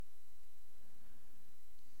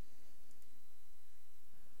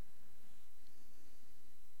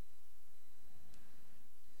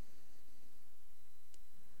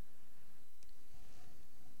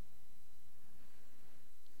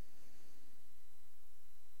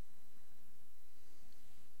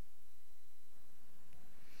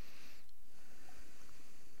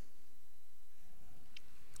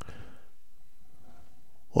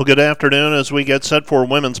Well, good afternoon as we get set for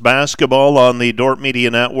women's basketball on the Dordt Media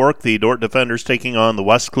Network. The Dordt Defenders taking on the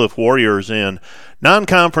Westcliff Warriors in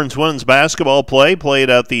non-conference women's basketball play played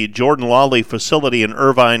at the Jordan Lawley facility in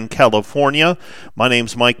Irvine, California. My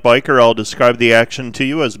name's Mike Biker. I'll describe the action to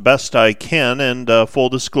you as best I can, and full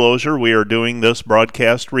disclosure, we are doing this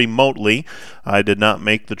broadcast remotely. I did not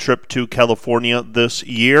make the trip to California this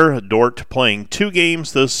year. Dordt playing 2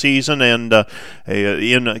 games this season, and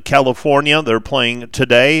in California they're playing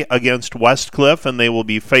today against Westcliff, and they will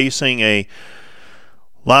be facing a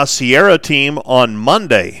La Sierra team on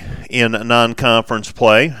Monday in non-conference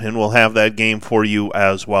play, and we'll have that game for you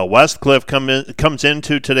as well. Westcliff comes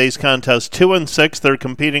into today's contest 2-6. They're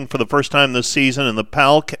competing for the first time this season in the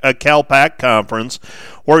Cal-Pac Conference.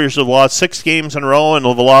 Warriors have lost 6 games in a row and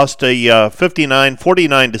have lost a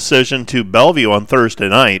 59-49 decision to Bellevue on Thursday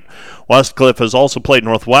night. Westcliff has also played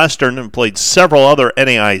Northwestern and played several other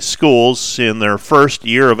NAI schools in their first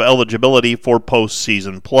year of eligibility for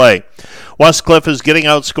postseason play. Westcliff is getting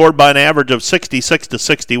outscored by an average of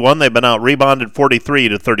 66-61. They've been out-rebounded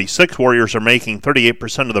 43-36. Warriors are making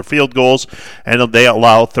 38% of their field goals, and they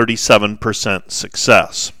allow 37%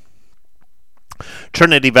 success.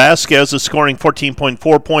 Trinity Vasquez is scoring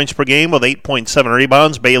 14.4 points per game with 8.7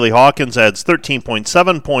 rebounds. Bailey Hawkins adds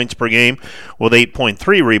 13.7 points per game with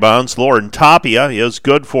 8.3 rebounds. Lauren Tapia is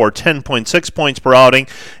good for 10.6 points per outing,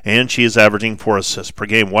 and she is averaging 4 assists per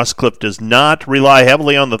game. Westcliff does not rely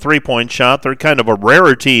heavily on the three-point shot. They're kind of a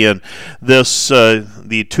rarity in this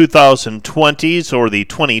the 2020s or the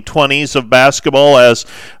 2020s of basketball, as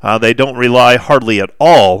they don't rely hardly at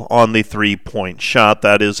all on the three-point shot.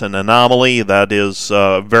 That is an anomaly. That is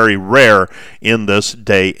very rare in this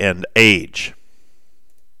day and age.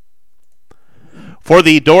 For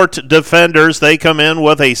the Dordt Defenders, they come in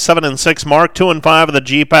with a 7-6 mark, 2-5 of the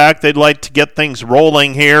GPAC. They'd like to get things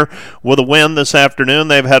rolling here with a win this afternoon.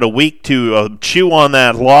 They've had a week to chew on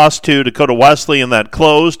that loss to Dakota Wesley, and that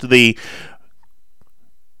closed the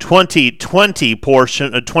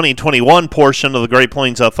 2021 portion of the Great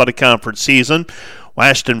Plains Athletic Conference season.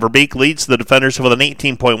 Ashton Verbeek leads the Defenders with an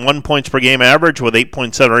 18.1 points per game average with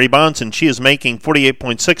 8.7 rebounds, and she is making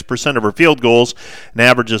 48.6% of her field goals and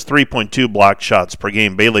averages 3.2 block shots per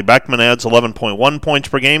game. Bailey Beckman adds 11.1 points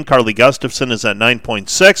per game. Carly Gustafson is at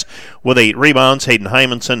 9.6 with 8 rebounds. Hayden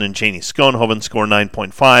Hymanson and Janie Schoenhoven score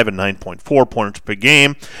 9.5 and 9.4 points per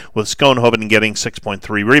game, with Schoenhoven getting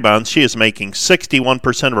 6.3 rebounds. She is making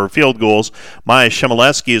 61% of her field goals. Maya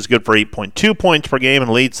Shemileski is good for 8.2 points per game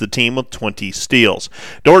and leads the team with 20 steals.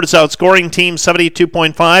 Dordt is outscoring teams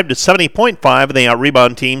 72.5 to 70.5, and they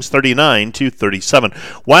out-rebound teams 39 to 37.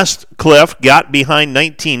 Westcliff got behind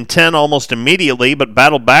 19-10 almost immediately, but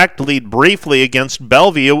battled back to lead briefly against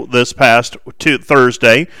Bellevue this past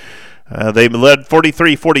Thursday. They led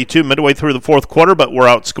 43-42 midway through the fourth quarter, but were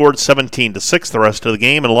outscored 17-6 the rest of the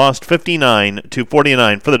game and lost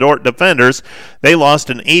 59-49. For the Dordt Defenders, they lost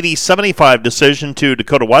an 80-75 decision to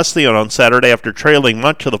Dakota Wesleyan on Saturday after trailing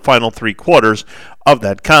much of the final 3 quarters of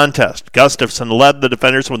that contest. Gustafson led the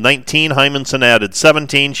Defenders with 19. Hymanson added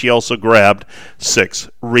 17. She also grabbed 6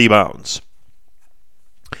 rebounds.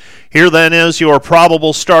 Here then is your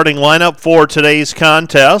probable starting lineup for today's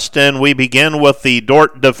contest, and we begin with the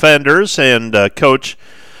Dordt Defenders and Coach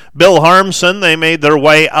Bill Harmson. They made their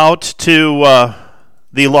way out to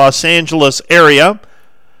the Los Angeles area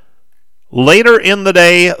later in the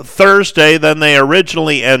day Thursday than they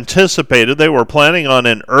originally anticipated. They were planning on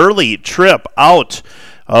an early trip out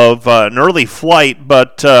of an early flight,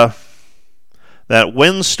 but that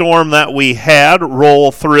windstorm that we had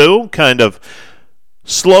roll through kind of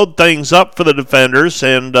slowed things up for the Defenders,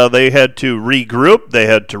 and they had to regroup. They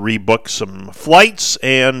had to rebook some flights,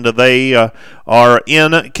 and they are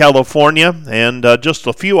in California, and just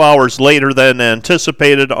a few hours later than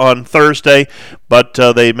anticipated on Thursday, but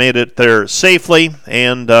they made it there safely,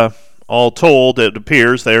 and all told, it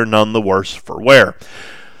appears they are none the worse for wear.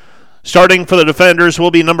 Starting for the Defenders will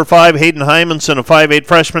be number 5, Hayden Hymanson, a 5'8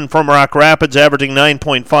 freshman from Rock Rapids, averaging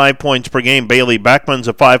 9.5 points per game. Bailey Beckman's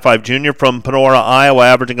a 5'5 junior from Panora, Iowa,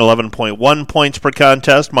 averaging 11.1 points per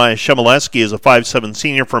contest. Maya Shemileski is a 5'7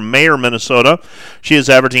 senior from Mayer, Minnesota. She is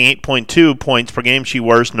averaging 8.2 points per game. She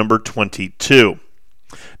wears number 22.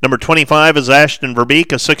 Number 25 is Ashton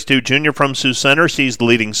Verbeek, a 6'2 junior from Sioux Center. She's the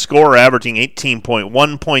leading scorer, averaging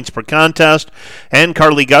 18.1 points per contest. And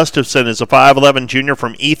Carly Gustafson is a 5'11 junior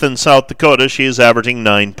from Ethan, South Dakota. She is averaging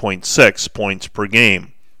 9.6 points per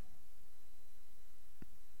game.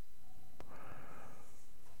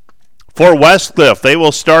 For Westcliff, they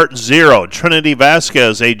will start 0. Trinity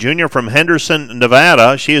Vasquez, a junior from Henderson,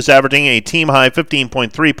 Nevada. She is averaging a team-high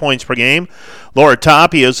 15.3 points per game. Laura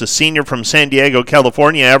Tapia is a senior from San Diego,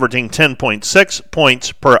 California, averaging 10.6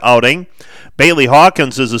 points per outing. Bailey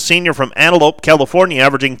Hawkins is a senior from Antelope, California,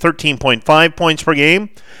 averaging 13.5 points per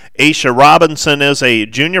game. Aisha Robinson is a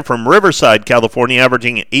junior from Riverside, California,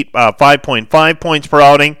 averaging 5.5 points per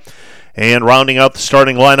outing. And rounding out the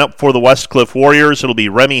starting lineup for the Westcliff Warriors, it'll be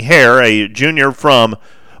Remy Hare, a junior from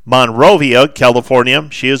Monrovia, California.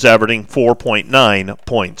 She is averaging 4.9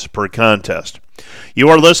 points per contest. You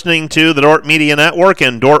are listening to the Dordt Media Network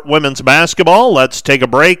and Dordt Women's Basketball. Let's take a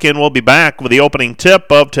break, and we'll be back with the opening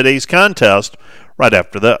tip of today's contest right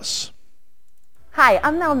after this. Hi,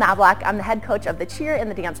 I'm Mel Knobloch. I'm the head coach of the cheer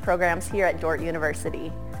and the dance programs here at Dordt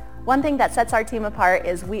University. One thing that sets our team apart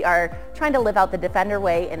is we are trying to live out the Defender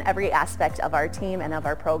way in every aspect of our team and of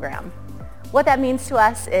our program. What that means to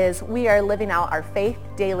us is we are living out our faith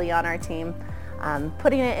daily on our team,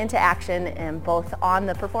 putting it into action in both on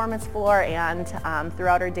the performance floor and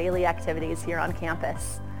throughout our daily activities here on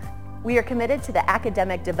campus. We are committed to the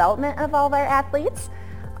academic development of all of our athletes.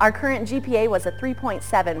 Our current GPA was a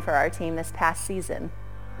 3.7 for our team this past season.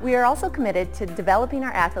 We are also committed to developing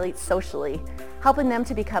our athletes socially, helping them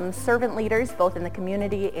to become servant leaders both in the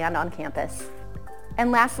community and on campus.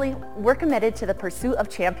 And lastly, we're committed to the pursuit of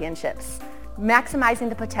championships, maximizing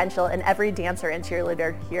the potential in every dancer and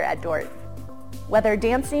cheerleader here at Dordt. Whether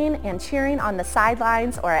dancing and cheering on the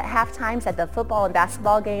sidelines or at half times at the football and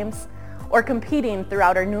basketball games, or competing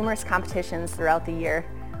throughout our numerous competitions throughout the year,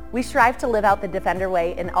 we strive to live out the Defender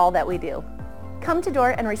way in all that we do. Come to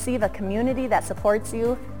Dordt and receive a community that supports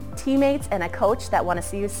you, teammates and a coach that want to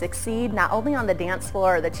see you succeed not only on the dance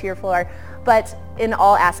floor or the cheer floor, but in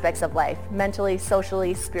all aspects of life, mentally,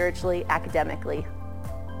 socially, spiritually, academically.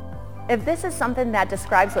 If this is something that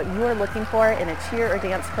describes what you are looking for in a cheer or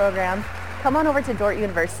dance program, come on over to Dordt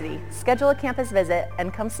University, schedule a campus visit,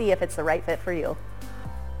 and come see if it's the right fit for you.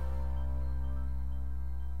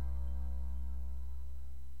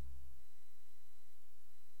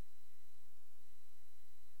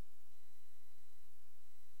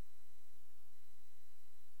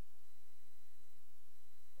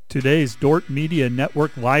 Today's Dordt Media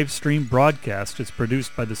Network live stream broadcast is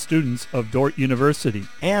produced by the students of Dordt University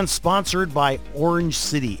and sponsored by Orange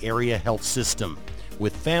City Area Health System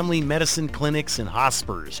with family medicine clinics and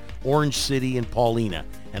hospitals, Orange City and Paulina,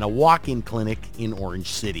 and a walk-in clinic in Orange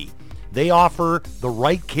City. They offer the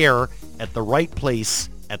right care at the right place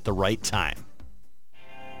at the right time.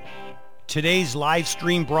 Today's live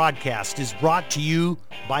stream broadcast is brought to you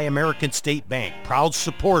by American State Bank, proud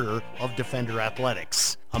supporter of Defender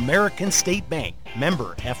Athletics. American State Bank,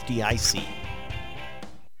 member FDIC.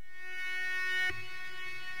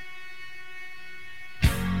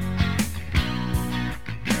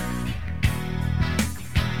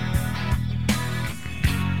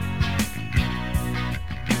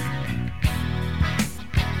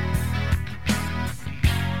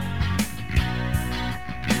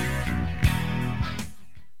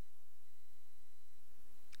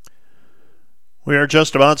 We are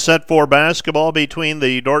just about set for basketball between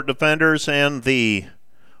the Dordt Defenders and the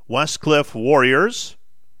Westcliff Warriors.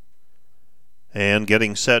 And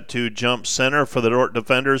getting set to jump center for the Dordt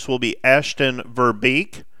Defenders will be Ashton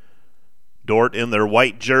Verbeek. Dordt in their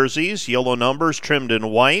white jerseys, yellow numbers trimmed in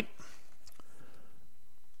white.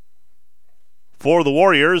 For the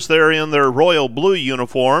Warriors, they're in their royal blue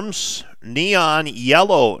uniforms, neon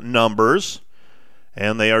yellow numbers,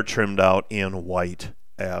 and they are trimmed out in white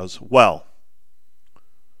as well.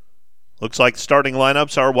 Looks like the starting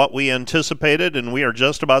lineups are what we anticipated, and we are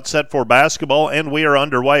just about set for basketball, and we are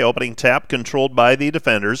underway. Opening tap controlled by the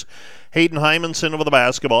Defenders. Hayden Hymanson with the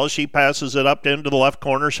basketball. She passes it up into the left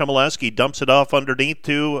corner. Shemileski dumps it off underneath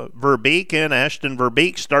to Verbeek, and Ashton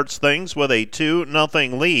Verbeek starts things with a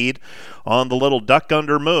 2-0 lead on the little duck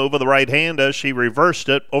under move of the right hand as she reversed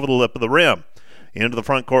it over the lip of the rim. Into the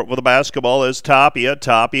front court with the basketball is Tapia.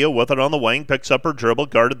 Tapia with it on the wing, picks up her dribble,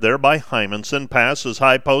 guarded there by Hymanson. Passes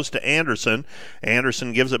high post to Anderson.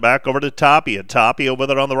 Anderson gives it back over to Tapia. Tapia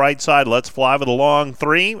with it on the right side, lets fly with a long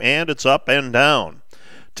three, and it's up and down.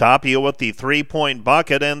 Tapia with the three-point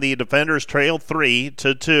bucket, and the Defenders trail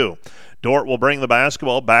 3-2. Dordt will bring the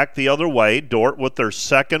basketball back the other way. Dordt with their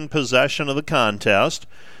second possession of the contest.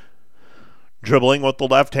 Dribbling with the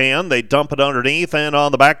left hand, they dump it underneath, and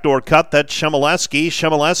on the backdoor cut, that's Shemileski.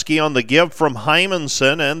 Shemileski on the give from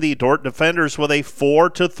Hymanson, and the Dordt Defenders with a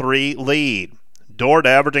 4-3 lead. Dordt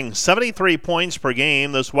averaging 73 points per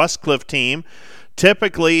game. This Westcliff team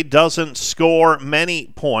typically doesn't score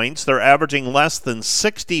many points. They're averaging less than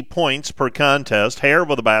 60 points per contest. Hare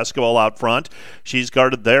with the basketball out front. She's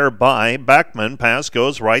guarded there by Beckman. Pass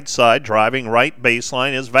goes right side. Driving right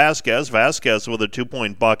baseline is Vasquez. Vasquez with a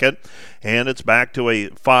 2-point bucket. And it's back to a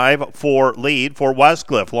 5-4 lead for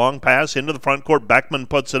Westcliff. Long pass into the front court. Beckman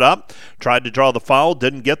puts it up. Tried to draw the foul.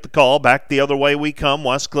 Didn't get the call. Back the other way we come.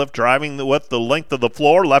 Westcliff driving with the length of the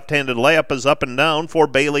floor. Left-handed layup is up and down for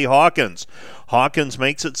Bailey Hawkins. Hawkins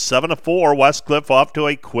makes it 7-4. Westcliff off to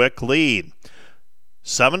a quick lead.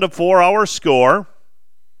 7-4 our score.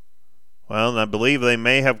 Well, I believe they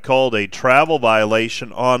may have called a travel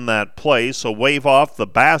violation on that play, so wave off the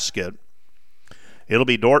basket. It'll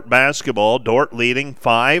be Dordt basketball. Dordt leading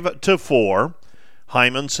 5-4.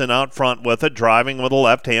 Hymanson out front with it, driving with the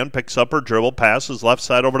left hand, picks up her dribble, passes left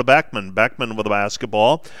side over to Beckman. Beckman with the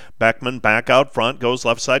basketball. Beckman back out front, goes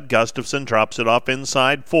left side. Gustafson drops it off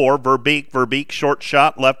inside for Verbeek. Verbeek short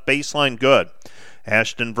shot, left baseline, good.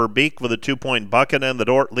 Ashton Verbeek with a 2-point bucket, and the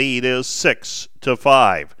Dordt lead is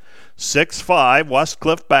 6-5. 6-5,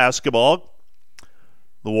 Westcliff basketball.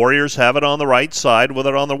 The Warriors have it on the right side. With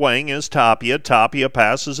it on the wing is Tapia. Tapia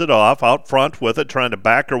passes it off. Out front with it, trying to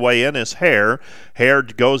back her way in is Hare. Hare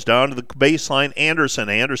goes down to the baseline. Anderson.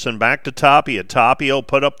 Anderson back to Tapia. Tapia will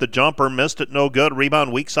put up the jumper. Missed it, no good.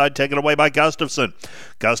 Rebound weak side taken away by Gustafson.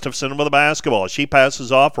 Gustafson with the basketball. She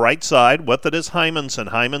passes off right side. With it is Hymanson.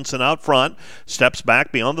 Hymanson out front. Steps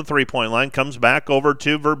back beyond the three-point line. Comes back over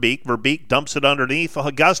to Verbeek. Verbeek dumps it underneath.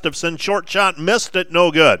 Gustafson, short shot. Missed it,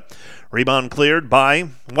 no good. Rebound cleared by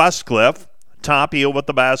Westcliff. Tapia with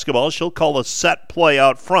the basketball. She'll call a set play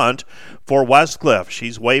out front for Westcliff.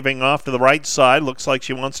 She's waving off to the right side. Looks like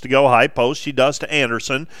she wants to go high post. She does to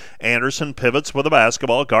Anderson. Anderson pivots with the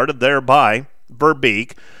basketball. Guarded there by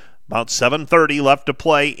Verbeek. About 7:30 left to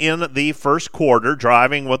play in the first quarter.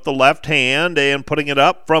 Driving with the left hand and putting it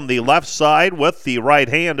up from the left side with the right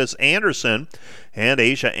hand is Anderson. And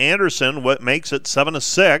Asia Anderson makes it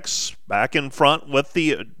 7-6. Back in front with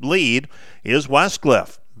the lead is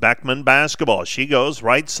Westcliff. Beckman basketball. She goes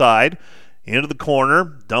right side into the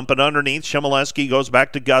corner. Dump it underneath. Shimoleski goes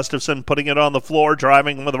back to Gustafson, putting it on the floor.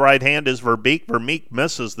 Driving with the right hand is Verbeek. Verbeek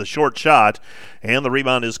misses the short shot, and the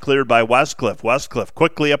rebound is cleared by Westcliff. Westcliff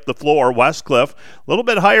quickly up the floor. Westcliff, a little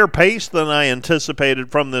bit higher pace than I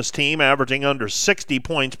anticipated from this team, averaging under 60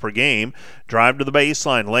 points per game. Drive to the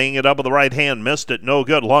baseline, laying it up with the right hand. Missed it, no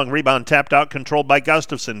good. Long rebound tapped out, controlled by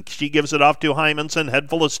Gustafson. She gives it off to Hymanson, head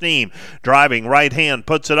full of steam. Driving, right hand,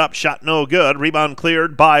 puts it up, shot no good. Rebound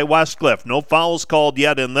cleared by Westcliff. No fouls called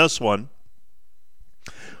yet in this one.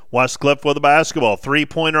 Westcliff with the basketball.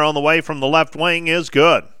 Three-pointer on the way from the left wing is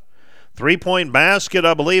good. Three-point basket,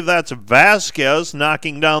 I believe that's Vasquez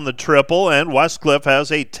knocking down the triple, and Westcliff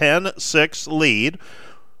has a 10-6 lead.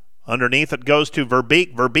 Underneath it goes to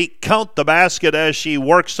Verbeek. Verbeek count the basket as she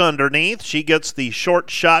works underneath. She gets the short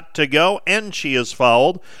shot to go, and she is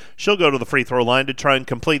fouled. She'll go to the free throw line to try and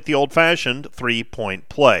complete the old-fashioned three-point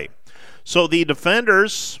play. So the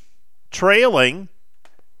defenders trailing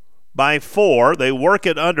by 4. They work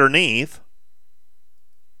it underneath.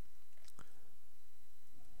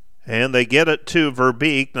 And they get it to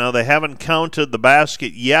Verbeek. Now, they haven't counted the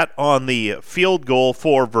basket yet on the field goal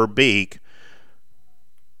for Verbeek.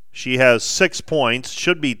 She has 6 points.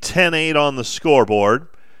 Should be 10-8 on the scoreboard.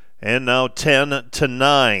 And now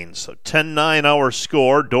 10-9. So 10-9 our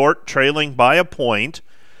score. Dordt trailing by a point.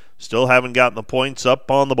 Still haven't gotten the points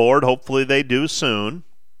up on the board. Hopefully they do soon.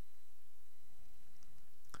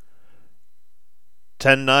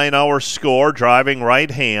 10-9 our score. Driving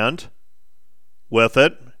right hand with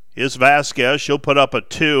it is Vasquez. She'll put up a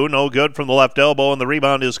 2. No good from the left elbow, and the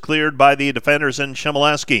rebound is cleared by the defenders in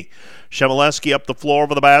Shimoleski. Shimoleski up the floor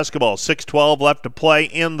with the basketball. 6:12 left to play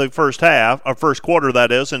in the first quarter,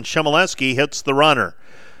 that is, and Shimoleski hits the runner.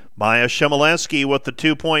 Maya Shimoleski with the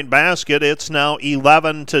 2-point basket. It's now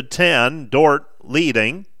 11-10. Dordt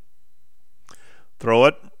leading. Throw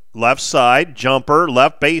it left side. Jumper.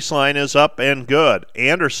 Left baseline is up and good.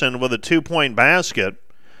 Anderson with a 2-point basket.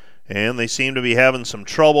 And they seem to be having some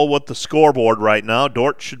trouble with the scoreboard right now.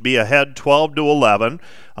 Dordt should be ahead 12-11.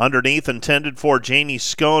 Underneath intended for Janie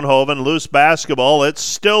Schoenhoven. Loose basketball. It's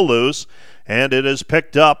still loose. And it is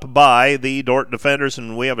picked up by the Dordt defenders.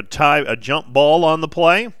 And we have a jump ball on the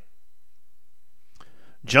play.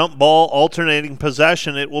 Jump ball alternating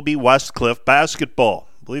possession. It will be Westcliff basketball.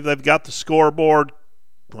 I believe they've got the scoreboard.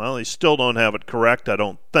 Well, they still don't have it correct, I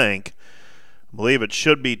don't think. I believe it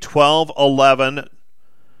should be 12-11.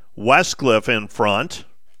 Westcliff in front.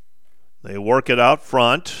 They work it out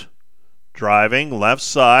front. Driving, left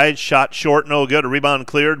side, shot short, no good. A rebound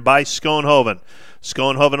cleared by Schoenhoven.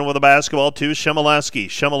 Schoenhoven with the basketball to Shemileski.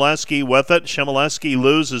 Shemileski with it. Shemileski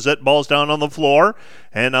loses it. Ball's down on the floor.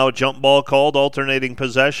 And now a jump ball called, alternating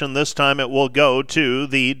possession. This time it will go to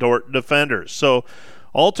the Dordt defenders. So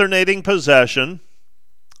alternating possession.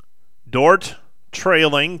 Dordt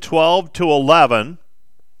trailing 12-11.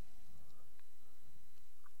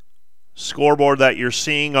 Scoreboard that you're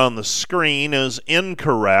seeing on the screen is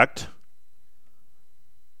incorrect.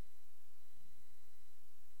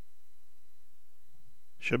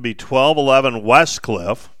 Should be 12-11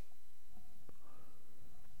 Westcliff.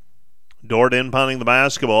 Dordt inbounding the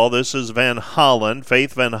basketball. This is Van Hollen.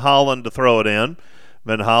 Faith Van Hollen to throw it in.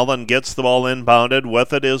 Van Hollen gets the ball inbounded.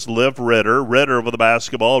 With it is Liv Ritter. Ritter with the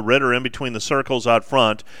basketball. Ritter in between the circles out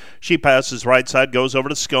front. She passes right side, goes over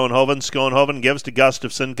to Schoenhoven. Schoenhoven gives to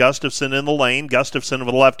Gustafson. Gustafson in the lane. Gustafson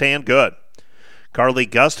with the left hand. Good. Carly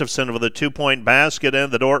Gustafson with a 2-point basket,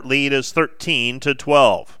 and the Dordt lead is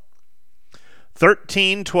 13-12.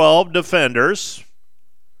 13-12 defenders.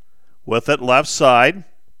 With it left side.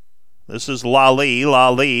 This is Lally.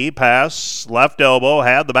 Lally pass, left elbow,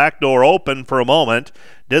 had the back door open for a moment.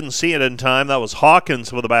 Didn't see it in time. That was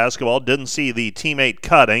Hawkins with the basketball. Didn't see the teammate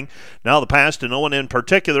cutting. Now the pass to no one in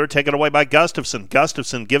particular, taken away by Gustafson.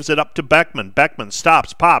 Gustafson gives it up to Beckman. Beckman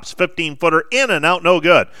stops, pops, 15-footer in and out, no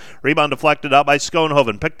good. Rebound deflected out by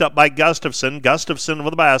Schoenhoven. Picked up by Gustafson. Gustafson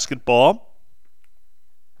with the basketball.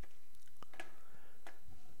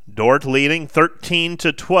 Dordt leading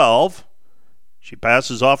 13-12. She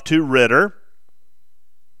passes off to Ritter.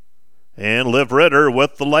 And Liv Ritter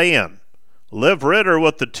with the lay-in. Liv Ritter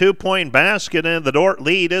with the 2-point basket, and the Dordt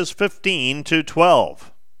lead is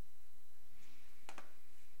 15-12.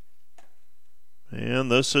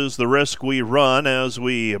 And this is the risk we run as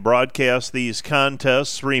we broadcast these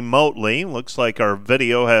contests remotely. Looks like our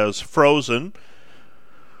video has frozen.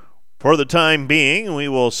 For the time being, we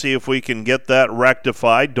will see if we can get that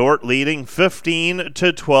rectified. Dordt leading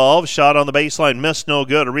 15-12. Shot on the baseline, missed, no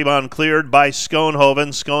good. A rebound cleared by Schoenhoven.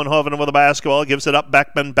 Schoenhoven with the basketball, gives it up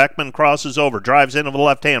Beckman. Beckman crosses over, drives in with the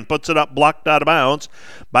left hand, puts it up, blocked out of bounds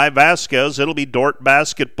by Vasquez. It'll be Dordt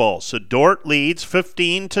basketball. So Dordt leads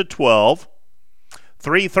 15-12.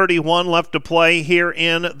 3:31 left to play here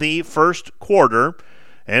in the first quarter,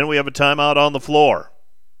 and we have a timeout on the floor.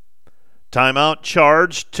 Timeout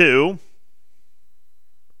charged to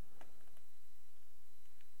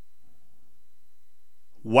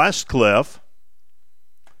Westcliff.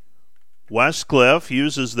 Westcliff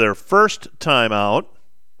uses their first timeout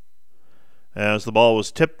as the ball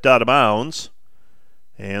was tipped out of bounds.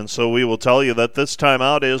 And so we will tell you that this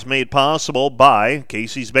timeout is made possible by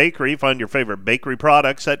Casey's Bakery. Find your favorite bakery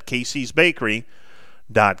products at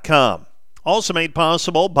caseysbakery.com. Also made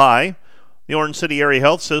possible by the Orange City Area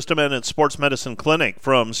Health System and its Sports Medicine Clinic.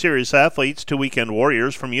 From serious athletes to weekend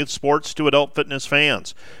warriors, from youth sports to adult fitness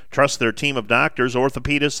fans. Trust their team of doctors,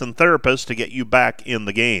 orthopedists, and therapists to get you back in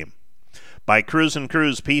the game. By Cruz &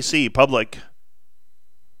 Cruz PC, public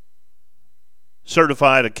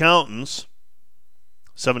certified accountants.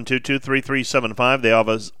 722-3375. They have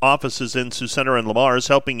offices in Sioux Center and Lamar's,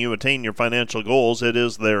 helping you attain your financial goals. It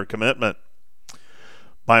is their commitment.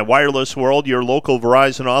 By Wireless World, your local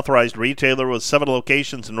Verizon authorized retailer with 7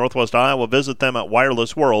 locations in Northwest Iowa. Visit them at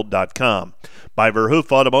wirelessworld.com. By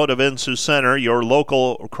Verhoof Automotive in Sioux Center, your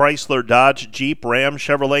local Chrysler, Dodge, Jeep, Ram,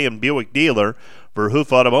 Chevrolet, and Buick dealer.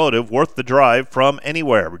 Verhoof Automotive, worth the drive from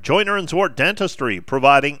anywhere. Joyner and Zwart Dentistry,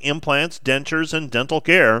 providing implants, dentures, and dental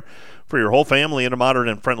care for your whole family in a modern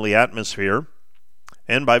and friendly atmosphere.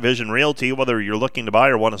 And by Vision Realty, whether you're looking to buy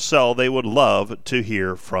or want to sell, they would love to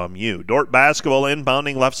hear from you. Dordt basketball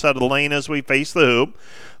inbounding left side of the lane as we face the hoop.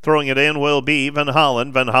 Throwing it in will be Van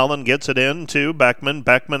Hollen. Van Hollen gets it in to Beckman.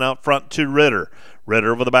 Beckman out front to Ritter.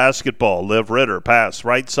 Ritter with the basketball. Liv Ritter pass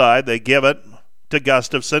right side. They give it to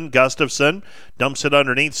Gustafson. Gustafson dumps it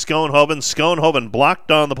underneath Schoenhoven. Schoenhoven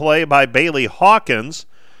blocked on the play by Bailey Hawkins.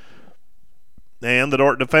 And the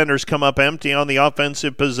Dordt defenders come up empty on the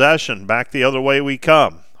offensive possession. Back the other way we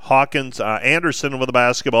come. Anderson with the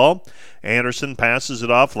basketball. Anderson passes it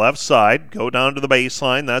off left side. Go down to the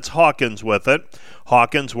baseline. That's Hawkins with it.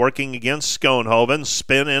 Hawkins working against Schoenhoven.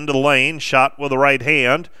 Spin into the lane. Shot with the right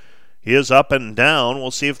hand. He is up and down. We'll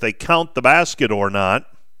see if they count the basket or not.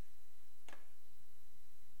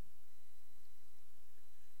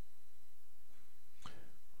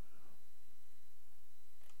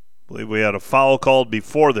 I believe we had a foul called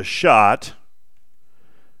before the shot.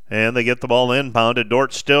 And they get the ball inbounded.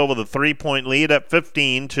 Dordt still with a 3-point lead at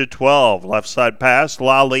 15-12. Left side pass,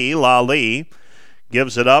 Lally. Lally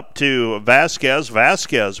gives it up to Vasquez.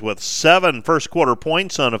 Vasquez with 7 first-quarter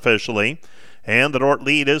points unofficially. And the Dordt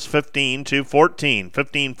lead is 15-14.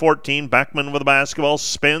 15-14, Beckman with the basketball,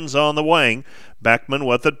 spins on the wing. Beckman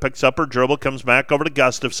with it, picks up her dribble, comes back over to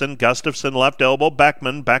Gustafson. Gustafson left elbow,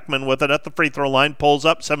 Beckman. Beckman with it at the free throw line, pulls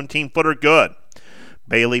up, 17-footer, good.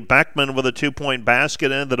 Bailey Beckman with a 2-point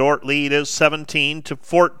basket, and the Dordt lead is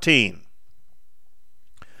 17-14.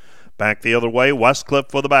 Back the other way,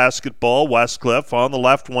 Westcliff with the basketball. Westcliff on the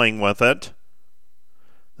left wing with it.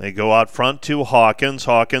 They go out front to Hawkins.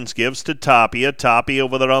 Hawkins gives to Tapia. Tapia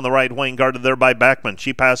over there on the right wing, guarded there by Beckman.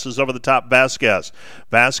 She passes over the top Vasquez.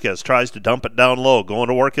 Vasquez tries to dump it down low. Going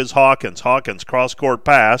to work is Hawkins. Hawkins cross-court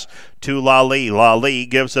pass to Lally. Lally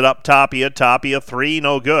gives it up Tapia. Tapia 3,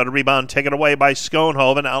 no good. Rebound taken away by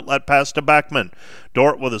Schoenhoven. Outlet pass to Beckman.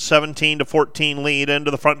 Dordt with a 17-14 lead into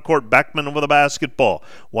the front court. Beckman with a basketball.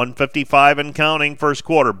 1:55 and counting first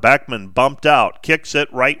quarter. Beckman bumped out. Kicks it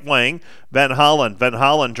right wing. Van Hollen. Van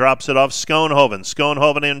Hollen drops it off Schoenhoven.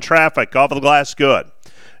 Schoenhoven in traffic. Off of the glass, good.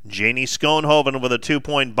 Janie Schoenhoven with a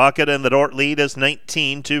 2-point bucket, and the Dordt lead is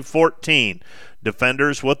 19-14.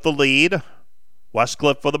 Defenders with the lead.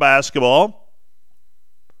 Westcliff for the basketball.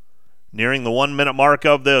 Nearing the 1-minute mark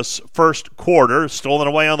of this first quarter. Stolen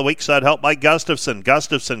away on the weak side, helped by Gustafson.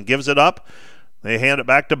 Gustafson gives it up. They hand it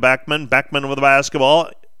back to Beckman. Beckman with the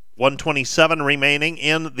basketball. 1:27 remaining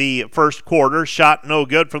in the first quarter. Shot no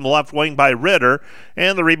good from the left wing by Ritter,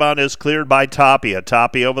 and the rebound is cleared by Tapia.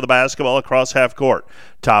 Tapia over the basketball across half court.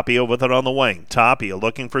 Tapia with it on the wing. Tapia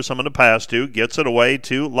looking for someone to pass to. Gets it away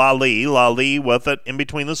to Lally. Lally with it in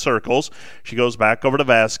between the circles. She goes back over to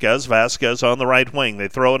Vasquez. Vasquez on the right wing. They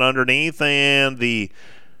throw it underneath, and the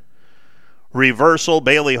reversal.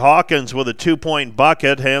 Bailey Hawkins with a 2-point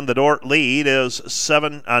bucket, and the Dordt lead is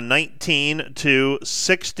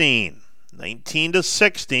 19-16.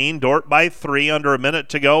 19-16. Dordt by 3, under a minute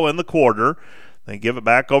to go in the quarter. They give it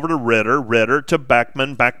back over to Ritter. Ritter to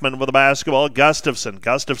Beckman. Beckman with the basketball. Gustafson.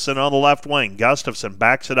 Gustafson on the left wing. Gustafson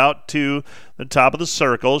backs it out to the top of the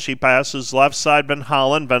circle. She passes left side Van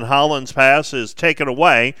Hollen. Van Hollen's pass is taken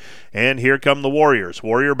away. And here come the Warriors.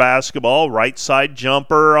 Warrior basketball. Right side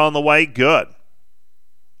jumper on the way. Good.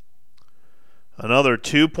 Another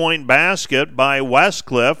 2-point basket by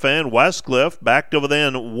Westcliff. And Westcliff back to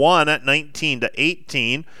within 1 at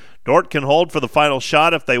 19-18. Dordt can hold for the final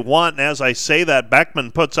shot if they want. And as I say that,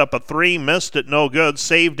 Beckman puts up a 3, missed it, no good.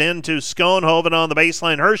 Saved into Schoenhoven on the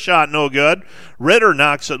baseline. Her shot, no good. Ritter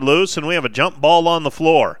knocks it loose, and we have a jump ball on the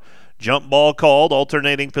floor. Jump ball called,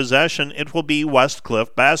 alternating possession. It will be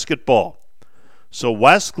Westcliff basketball. So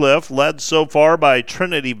Westcliff led so far by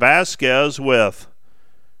Trinity Vasquez with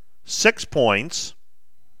 6 points.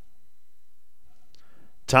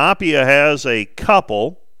 Tapia has a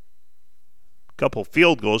couple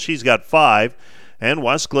field goals. She's got 5. And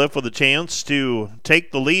Westcliff with a chance to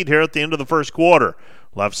take the lead here at the end of the first quarter.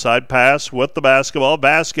 Left side pass with the basketball.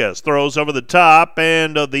 Vasquez throws over the top,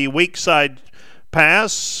 and the weak side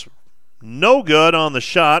pass, no good on the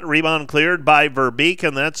shot. Rebound cleared by Verbeek,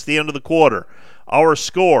 and that's the end of the quarter. Our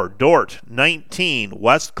score, Dordt 19,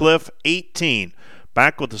 Westcliff 18.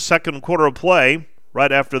 Back with the second quarter of play.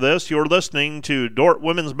 Right after this, you're listening to Dordt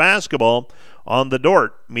Women's Basketball on the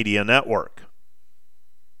Dordt Media Network.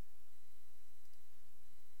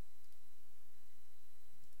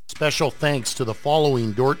 Special thanks to the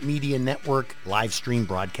following Dordt Media Network live stream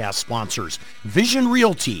broadcast sponsors. Vision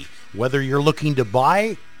Realty. Whether you're looking to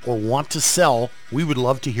buy or want to sell, we would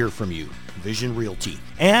love to hear from you. Vision Realty.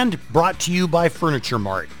 And brought to you by Furniture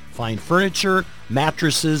Mart. Find furniture,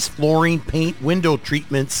 mattresses, flooring, paint, window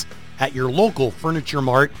treatments at your local Furniture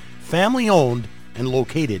Mart, family owned and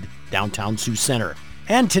located downtown Sioux Center.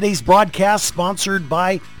 And today's broadcast sponsored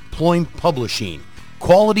by Ployne Publishing.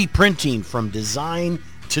 Quality printing from design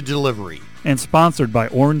to delivery. And sponsored by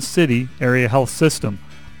Orange City Area Health System,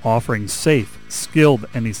 offering safe, skilled,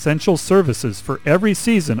 and essential services for every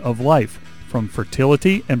season of life, from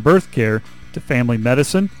fertility and birth care to family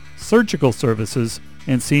medicine, surgical services,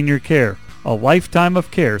 and senior care. A lifetime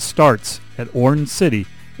of care starts at Orange City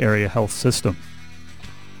Area Health System.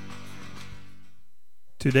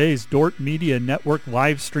 Today's Dordt Media Network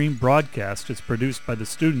live stream broadcast is produced by the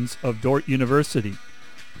students of Dordt University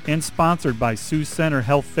and sponsored by Sioux Center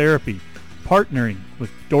Health Therapy, partnering with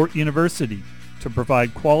Dordt University to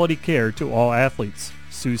provide quality care to all athletes.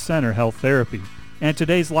 Sioux Center Health Therapy. And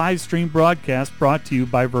today's live stream broadcast brought to you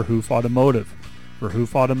by Verhoof Automotive.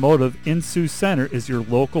 Verhoof Automotive in Sioux Center is your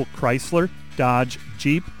local Chrysler, Dodge,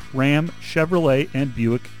 Jeep, Ram, Chevrolet, and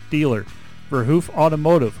Buick dealer. Verhoof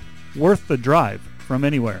Automotive, worth the drive from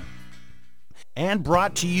anywhere. And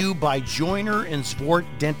brought to you by Joyner and Zwart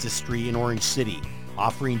Dentistry in Orange City.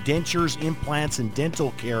 offering dentures, implants, and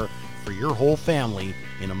dental care for your whole family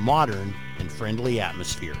in a modern and friendly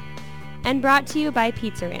atmosphere. And brought to you by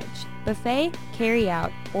Pizza Ranch, buffet, carry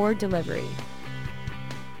out, or delivery.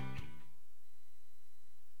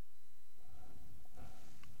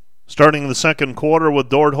 Starting the second quarter with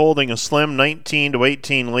Dordt holding a slim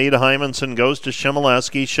 19-18 lead. Hymanson goes to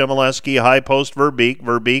Chmielewski. Chmielewski high post Verbeek.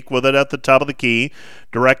 Verbeek with it at the top of the key,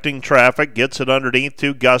 directing traffic, gets it underneath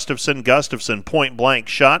to Gustafson. Gustafson point blank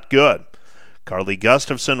shot, good. Carly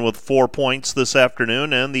Gustafson with 4 points this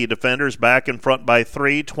afternoon, and the defenders back in front by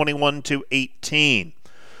 3, 21-18.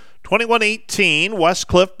 21-18,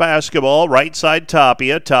 Westcliff basketball, right side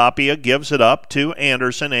Tapia. Tapia gives it up to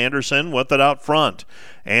Anderson. Anderson with it out front.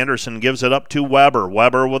 Anderson gives it up to Weber.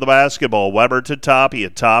 Weber with the basketball. Weber to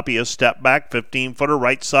Tapia. Tapia step back, 15-footer,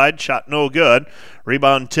 right side, shot no good.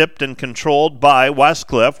 Rebound tipped and controlled by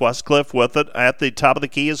Westcliff. Westcliff with it at the top of the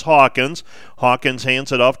key is Hawkins. Hawkins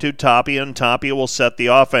hands it off to Tapia, and Tapia will set the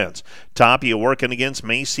offense. Tapia working against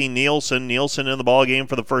Macy Nielsen. Nielsen in the ballgame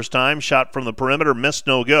for the first time. Shot from the perimeter, missed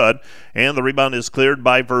no good. And the rebound is cleared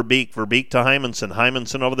by Verbeek. Verbeek to Hymanson.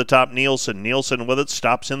 Hymanson over the top, Nielsen. Nielsen with it,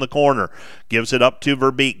 stops in the corner. Gives it up to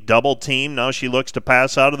Verbeek. Double team. Now she looks to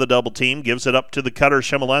pass out of the double team. Gives it up to the cutter,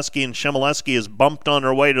 Chmielewski, and Chmielewski is bumped on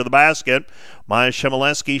her way to the basket. Maya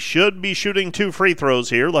Chmielewski should be shooting 2 free throws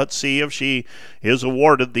here. Let's see if she is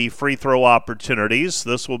awarded the free throw opportunities.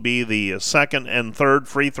 This will be the second and third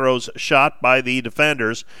free throws shot by the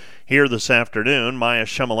defenders here this afternoon. Maya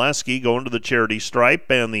Chmielewski going to the charity stripe,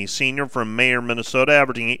 and the senior from Mayer, Minnesota,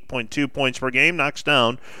 averaging 8.2 points per game, knocks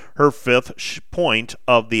down her 5th point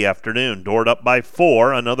of the afternoon. Dordt up by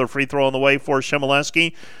 4. Another free throw on the way for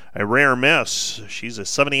Chmielewski. A rare miss. She's a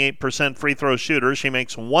 78% free throw shooter. She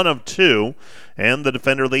makes 1 of 2, and the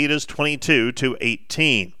defender lead is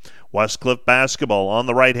 22-18. Westcliff basketball on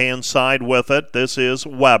the right-hand side with it. This is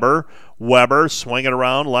Weber. Weber swinging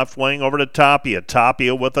around left wing over to Tapia.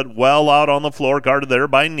 Tapia with it well out on the floor, guarded there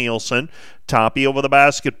by Nielsen. Tapia with the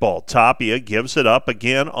basketball. Tapia gives it up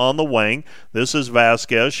again on the wing. This is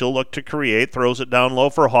Vasquez. She'll look to create, throws it down low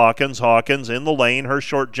for Hawkins. Hawkins in the lane. Her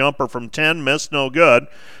short jumper from 10 missed, no good.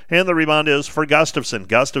 And the rebound is for Gustafson.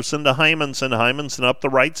 Gustafson to Hymanson. Hymanson up the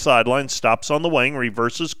right sideline, stops on the wing,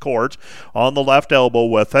 reverses court on the left elbow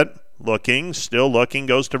with it. Still looking,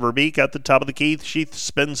 goes to Verbeek at the top of the key. She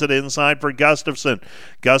spins it inside for Gustafson.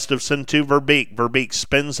 Gustafson to Verbeek. Verbeek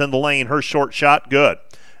spins in the lane. Her short shot, good.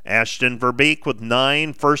 Ashton Verbeek with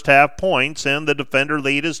 9 first-half points, and the defender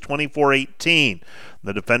lead is 24-18.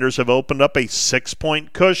 The defenders have opened up a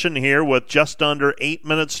 6-point cushion here with just under 8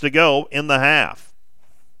 minutes to go in the half.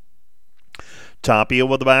 Tapia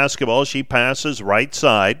with the basketball. She passes right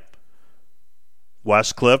side.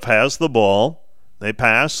 Westcliff has the ball. They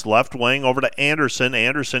pass left wing over to Anderson.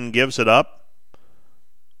 Anderson gives it up.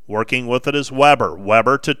 Working with it is Weber.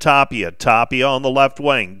 Weber to Tapia. Tapia on the left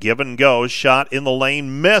wing. Give and go. Shot in the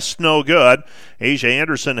lane. Missed. No good. Asia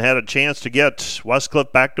Anderson had a chance to get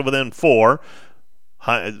Westcliff back to within 4.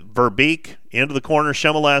 Verbeek into the corner.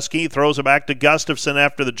 Chmielewski throws it back to Gustafson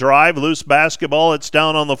after the drive. Loose basketball. It's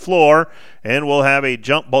down on the floor. And we'll have a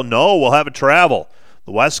jump ball. No, we'll have a travel.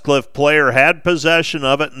 The Westcliff player had possession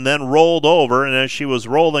of it and then rolled over, and as she was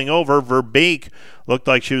rolling over, Verbeek looked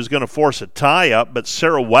like she was going to force a tie-up, but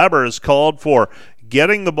Sarah Weber is called for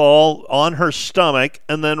getting the ball on her stomach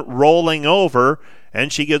and then rolling over,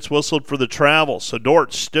 and she gets whistled for the travel. So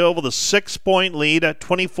Dordt still with a 6-point lead at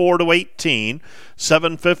 24-18,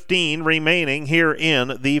 7:15 remaining here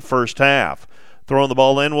in the first half. Throwing the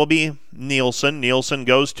ball in will be Nielsen. Nielsen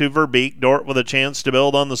goes to Verbeek. Dordt with a chance to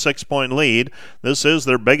build on the 6-point lead. This is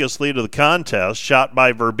their biggest lead of the contest. Shot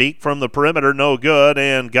by Verbeek from the perimeter, no good,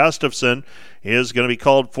 and Gustafson is going to be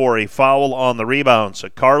called for a foul on the rebound. So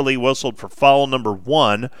Carly whistled for foul number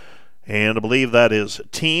 1, and I believe that is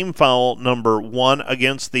team foul number 1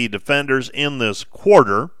 against the defenders in this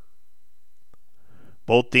quarter.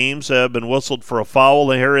 Both teams have been whistled for a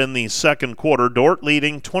foul here in the second quarter. Dordt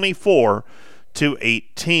leading 24-18.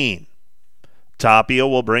 Tapia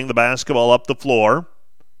will bring the basketball up the floor,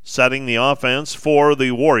 setting the offense for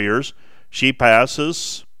the Warriors. She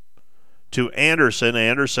passes to Anderson.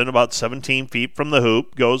 Anderson about 17 feet from the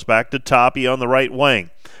hoop, goes back to Tapia on the right wing.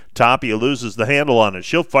 Tapia loses the handle on it.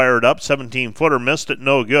 She'll fire it up. 17-footer, missed it,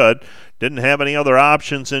 no good. Didn't have any other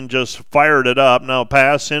options and just fired it up. Now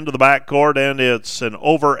pass into the backcourt, and it's an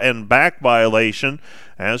over and back violation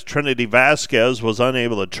as Trinity Vasquez was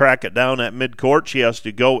unable to track it down at midcourt. She has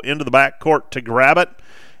to go into the backcourt to grab it.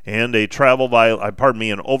 And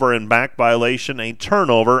an over and back violation, a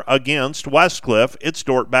turnover against Westcliff. It's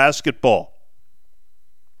Dordt basketball.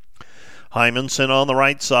 Hymanson on the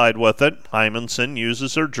right side with it. Hymanson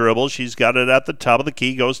uses her dribble. She's got it at the top of the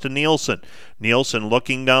key, goes to Nielsen. Nielsen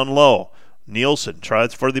looking down low. Nielsen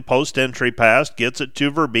tries for the post entry pass, gets it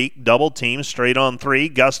to Verbeek, double team, straight on three.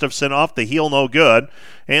 Gustafson off the heel, no good.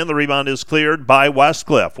 And the rebound is cleared by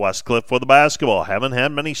Westcliff. Westcliff with the basketball. Haven't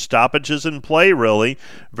had many stoppages in play, really.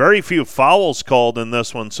 Very few fouls called in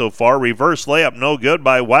this one so far. Reverse layup, no good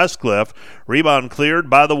by Westcliff. Rebound cleared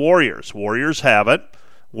by the Warriors. Warriors have it.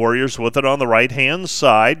 Warriors with it on the right-hand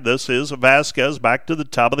side. This is Vasquez back to the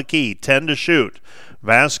top of the key. 10 to shoot.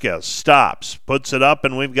 Vasquez stops, puts it up,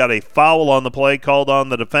 and we've got a foul on the play called on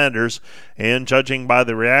the defenders. And judging by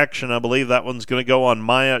the reaction, I believe that one's going to go on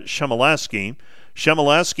Maya Shemileski.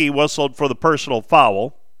 Shemileski whistled for the personal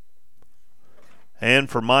foul. And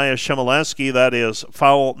for Maya Shemileski, that is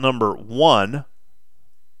foul number 1.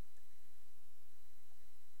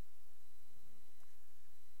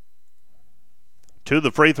 To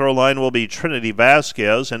the free throw line will be Trinity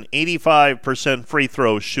Vasquez, an 85% free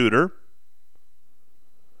throw shooter.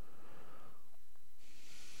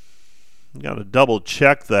 Got to double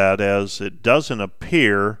check that, as it doesn't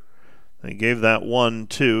appear they gave that one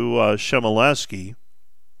to Shemileski.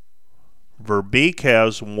 Verbeek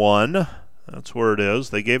has one. That's where it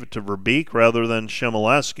is. They gave it to Verbeek rather than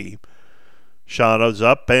Shemileski. Shot is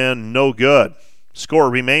up and no good. Score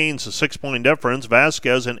remains a 6-point difference.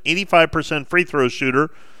 Vasquez, an 85% free throw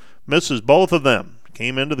shooter, misses both of them.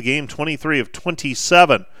 Came into the game 23 of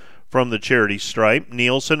 27 from the charity stripe.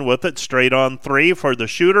 Nielsen with it, straight on three for the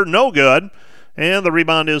shooter, no good. And the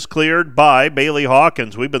rebound is cleared by Bailey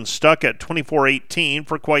Hawkins. We've been stuck at 24-18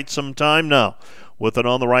 for quite some time now. With it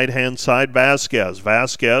on the right-hand side, Vasquez.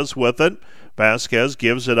 Vasquez with it. Vasquez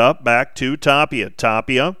gives it up back to Tapia.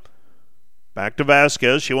 Tapia back to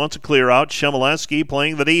Vasquez. She wants a clear out. Shemileski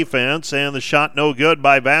playing the defense, and the shot no good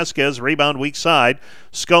by Vasquez. Rebound weak side.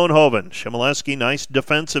 Schoenhoven. Shemileski, nice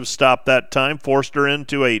defensive stop that time. Forced her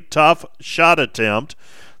into a tough shot attempt.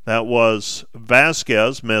 That was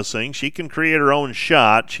Vasquez missing. She can create her own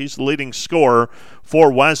shot. She's the leading scorer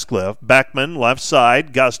for Westcliff. Beckman, left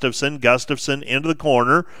side. Gustafson. Gustafson into the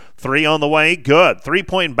corner. Three on the way. Good.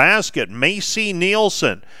 3-point basket. Macy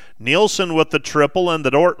Nielsen. Nielsen with the triple, and the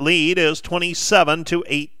Dordt lead is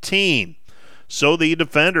 27-18. So the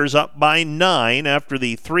defenders up by 9 after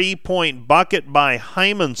the 3-point bucket by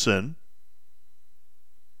Hymanson.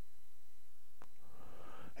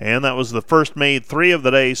 And that was the first made three of the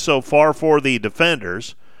day so far for the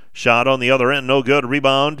defenders. Shot on the other end, no good.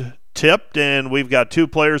 Rebound tipped, and we've got two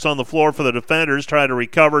players on the floor for the defenders trying to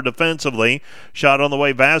recover defensively. Shot on the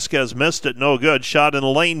way, Vasquez missed it, no good. Shot in the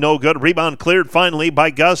lane, no good. Rebound cleared finally by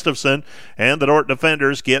Gustafson, and the Dordt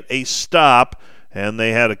defenders get a stop. And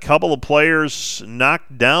they had a couple of players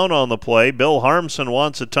knocked down on the play. Bill Harmson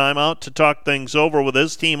wants a timeout to talk things over with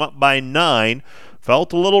his team up by 9.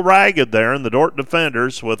 Felt a little ragged there, and the Dordt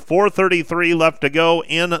defenders, with 4:33 left to go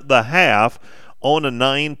in the half, own a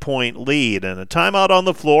 9-point lead. And a timeout on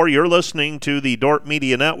the floor. You're listening to the Dordt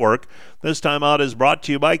Media Network. This timeout is brought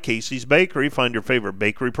to you by Casey's Bakery. Find your favorite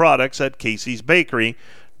bakery products at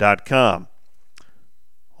caseysbakery.com.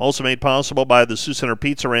 Also made possible by the Sioux Center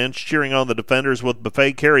Pizza Ranch, cheering on the defenders with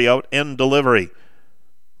buffet carryout and delivery.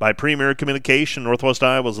 By Premier Communication, Northwest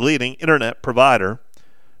Iowa's leading internet provider.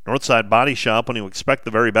 Northside Body Shop, when you expect the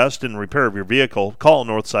very best in repair of your vehicle, call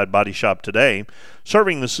Northside Body Shop today.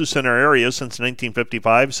 Serving the Sioux Center area since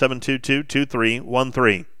 1955,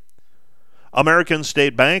 722-2313. American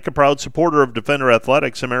State Bank, a proud supporter of Defender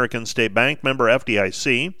Athletics. American State Bank, member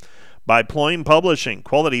FDIC. By Ployne Publishing,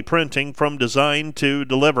 quality printing from design to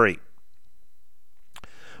delivery.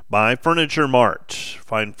 By Furniture Mart.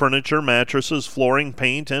 Find furniture, mattresses, flooring,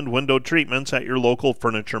 paint, and window treatments at your local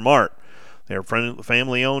Furniture Mart. They are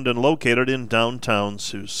family-owned and located in downtown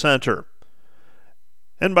Sioux Center.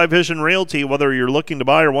 And by Vision Realty, whether you're looking to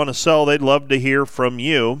buy or want to sell, they'd love to hear from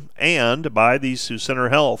you. And by the Sioux Center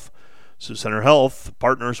Health. Sioux Center Health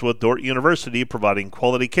partners with Dordt University, providing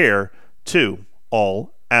quality care to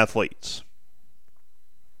all athletes.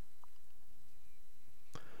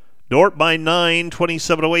 Dordt by 9,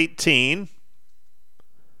 27-18.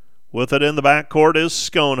 With it in the backcourt is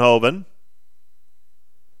Schoenhoven.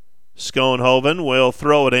 Schoenhoven will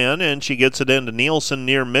throw it in, and she gets it into Nielsen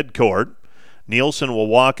near midcourt. Nielsen will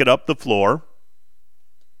walk it up the floor.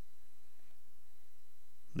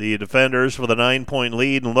 The defenders with a 9-point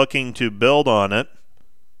lead and looking to build on it.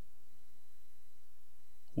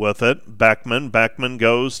 With it, Beckman. Beckman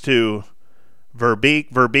goes to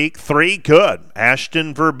Verbeek. Verbeek, three, good.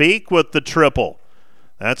 Ashton Verbeek with the triple.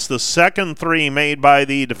 That's the second three made by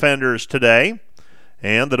the defenders today.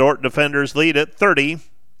 And the Dordt defenders lead at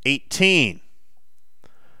 30-18.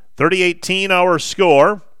 30-18 our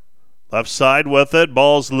score. Left side with it.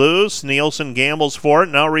 Ball's loose. Nielsen gambles for it.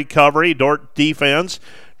 Now recovery. Dordt defense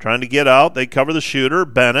trying to get out. They cover the shooter.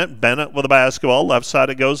 Bennett with the basketball. Left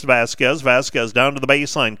side it goes to Vasquez. Vasquez down to the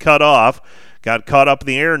baseline. Cut off. Got caught up in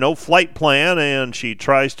the air. No flight plan. And she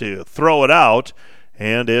tries to throw it out.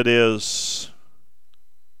 And it is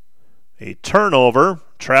a turnover.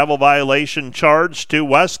 Travel violation charge to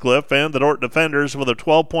Westcliff. And the Dordt defenders with a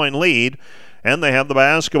 12-point lead. And they have the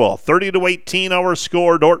basketball. 30-18 our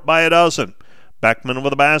score. Dordt by a dozen. Beckman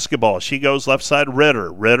with the basketball. She goes left side.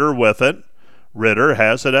 Ritter with it. Ritter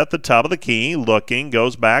has it at the top of the key. Looking.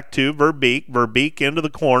 Goes back to Verbeek. Verbeek into the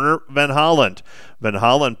corner. Van Holland. Van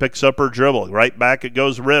Holland picks up her dribble. Right back it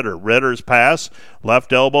goes Ritter. Ritter's pass.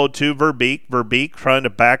 Left elbow to Verbeek. Verbeek trying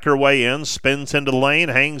to back her way in. Spins into the lane.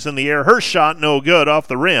 Hangs in the air. Her shot no good off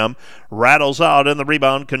the rim. Rattles out, and the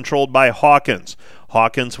rebound controlled by Hawkins.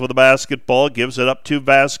 Hawkins with the basketball. Gives it up to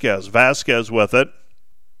Vasquez. Vasquez with it.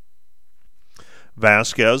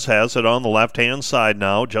 Vasquez has it on the left-hand side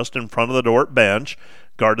now, just in front of the Dordt bench.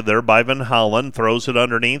 Guarded there by Van Hollen. Throws it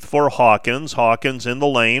underneath for Hawkins. Hawkins in the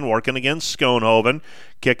lane, working against Schoenhoven.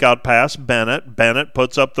 Kick out pass, Bennett. Bennett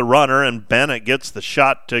puts up the runner, and Bennett gets the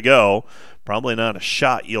shot to go. Probably not a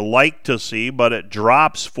shot you like to see, but it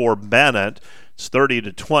drops for Bennett. It's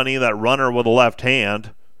 30-20, that runner with the left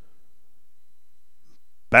hand.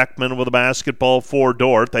 Beckman with the basketball for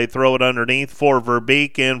Dordt. They throw it underneath for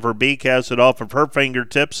Verbeek, and Verbeek has it off of her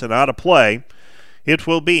fingertips and out of play. It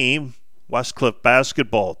will be Westcliff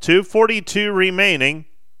basketball. 2:42 remaining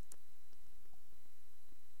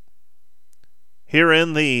here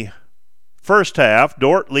in the first half.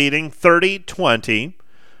 Dordt leading 30-20.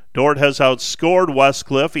 Dordt has outscored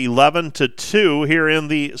Westcliff 11-2 here in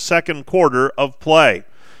the second quarter of play.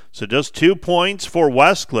 So just 2 points for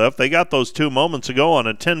Westcliff. They got those 2 moments ago on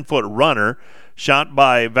a 10-foot runner. Shot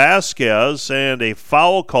by Vasquez, and a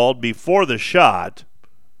foul called before the shot.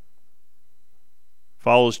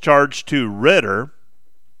 Foul is charged to Ritter.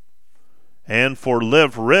 And for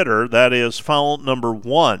Liv Ritter, that is foul number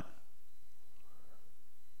 1.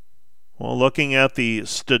 Well, looking at the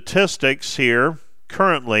statistics here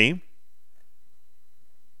currently,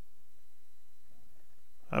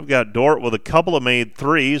 I've got Dordt with a couple of made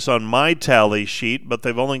threes on my tally sheet, but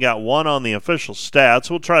they've only got 1 on the official stats.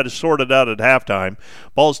 We'll try to sort it out at halftime.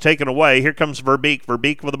 Ball's taken away. Here comes Verbeek.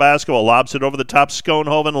 Verbeek with the basketball. Lobs it over the top.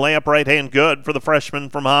 Schoenhoven. Layup right hand good for the freshman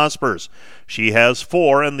from Hospers. She has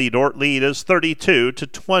 4, and the Dordt lead is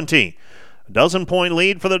 32-20. A dozen-point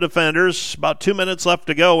lead for the defenders. About 2 minutes left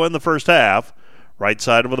to go in the first half. Right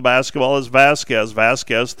side with the basketball is Vasquez.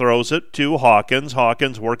 Vasquez throws it to Hawkins.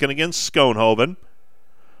 Hawkins working against Schoenhoven.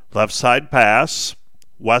 Left side pass,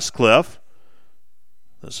 Westcliff.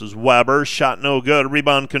 This is Weber. Shot no good.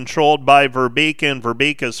 Rebound controlled by Verbeek, and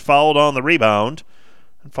Verbeek is fouled on the rebound.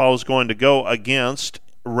 And foul is going to go against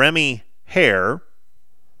Remy Hare.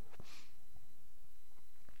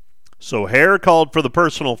 So Hare called for the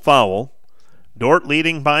personal foul. Dordt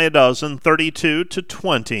leading by a dozen,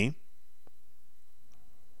 32-20.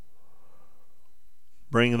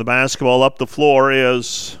 Bringing the basketball up the floor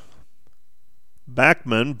is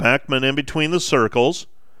Beckman. Beckman in between the circles.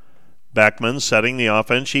 Beckman setting the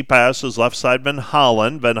offense. She passes left side Van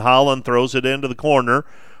Hollen. Van Hollen throws it into the corner.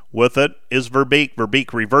 With it is Verbeek.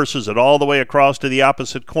 Verbeek reverses it all the way across to the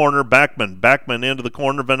opposite corner. Beckman. Beckman into the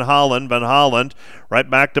corner. Van Hollen. Van Hollen right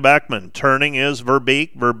back to Beckman. Turning is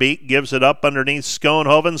Verbeek. Verbeek gives it up underneath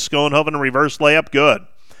Schoenhoven. Schoenhoven reverse layup good.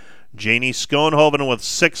 Janie Schoenhoven with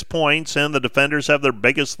 6 points, and the defenders have their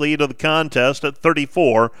biggest lead of the contest at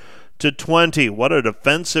 34-20. What a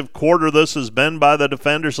defensive quarter this has been by the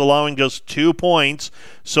defenders, allowing just 2 points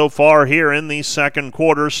so far here in the second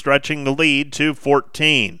quarter, stretching the lead to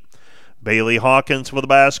 14. Bailey Hawkins with the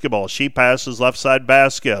basketball. She passes left side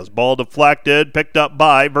Vasquez. Ball deflected, picked up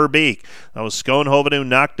by Verbeek. That was Schoenhoven who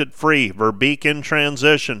knocked it free. Verbeek in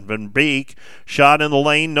transition. Verbeek shot in the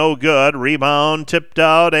lane, no good. Rebound tipped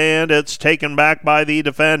out, and it's taken back by the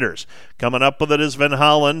defenders. Coming up with it is Van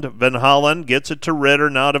Holland. Van Holland gets it to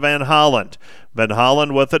Ritter, now to Van Holland. Van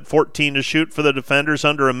Holland with it, 14 to shoot for the defenders,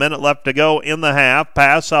 under a minute left to go in the half.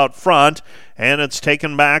 Pass out front, and it's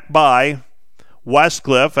taken back by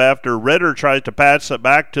Westcliff after Ritter tries to pass it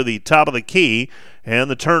back to the top of the key, and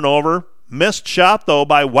the turnover. Missed shot, though,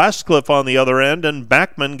 by Westcliff on the other end, and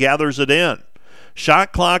Beckman gathers it in.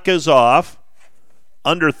 Shot clock is off.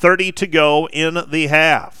 Under 30 to go in the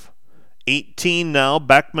half. 18 now,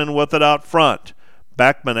 Beckman with it out front.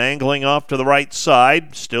 Beckman angling off to the right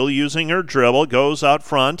side, still using her dribble, goes out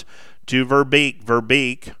front to Verbeek.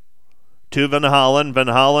 Verbeek to Van Hollen. Van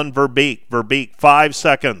Hollen, Verbeek. Verbeek, 5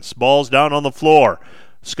 seconds. Ball's down on the floor.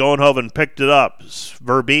 Schoenhoven picked it up.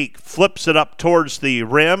 Verbeek flips it up towards the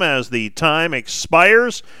rim as the time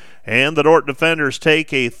expires, and the Dordt defenders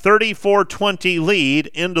take a 34-20 lead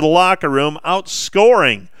into the locker room,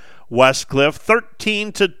 outscoring Westcliff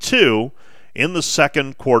 13-2 in the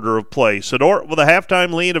second quarter of play. So Dordt with a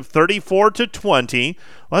halftime lead of 34-20.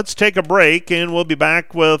 Let's take a break, and we'll be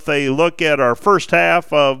back with a look at our first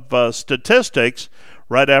half of statistics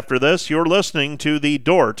right after this. You're listening to the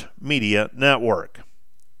Dordt Media Network.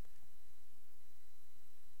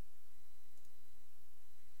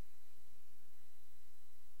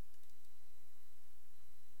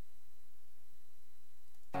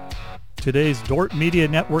 Today's Dordt Media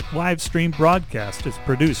Network live stream broadcast is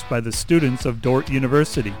produced by the students of Dordt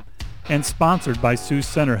University and sponsored by Sioux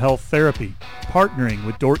Center Health Therapy, partnering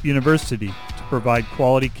with Dordt University to provide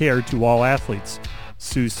quality care to all athletes.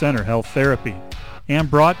 Sioux Center Health Therapy.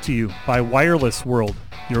 And brought to you by Wireless World,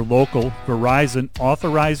 your local Verizon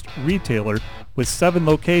authorized retailer with 7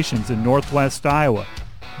 locations in Northwest Iowa.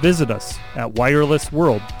 Visit us at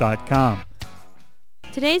wirelessworld.com.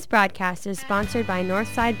 Today's broadcast is sponsored by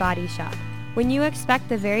Northside Body Shop. When you expect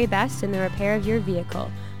the very best in the repair of your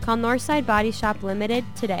vehicle, call Northside Body Shop Limited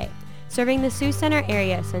today. Serving the Sioux Center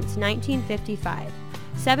area since 1955.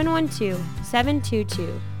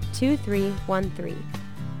 712-722-2313.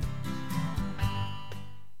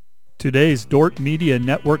 Today's Dordt Media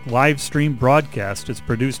Network live stream broadcast is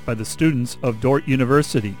produced by the students of Dordt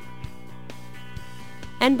University.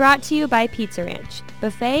 And brought to you by Pizza Ranch,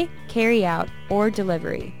 buffet, carry-out, or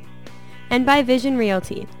delivery. And by Vision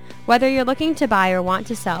Realty. Whether you're looking to buy or want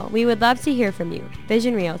to sell, we would love to hear from you.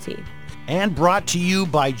 Vision Realty. And brought to you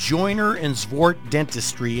by Joyner and Zwart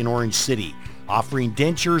Dentistry in Orange City, offering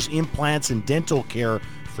dentures, implants, and dental care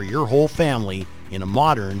for your whole family in a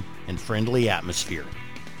modern and friendly atmosphere.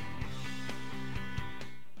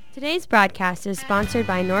 Today's broadcast is sponsored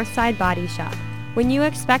by Northside Body Shop. When you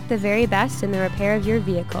expect the very best in the repair of your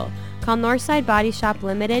vehicle, call Northside Body Shop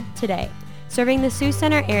Limited today. Serving the Sioux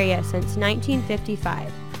Center area since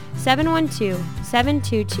 1955.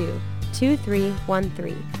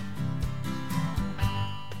 712-722-2313.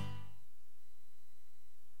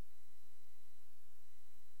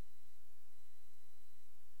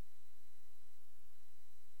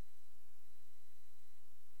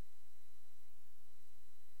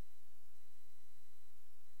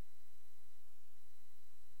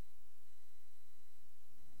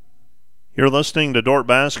 You're listening to Dordt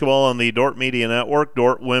Basketball on the Dordt Media Network.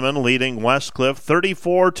 Dordt women leading Westcliff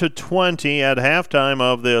 34-20 at halftime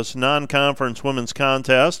of this non-conference women's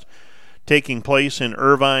contest taking place in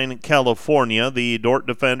Irvine, California. The Dordt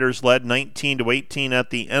defenders led 19-18 at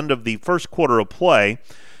the end of the first quarter of play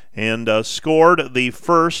and scored the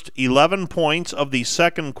first 11 points of the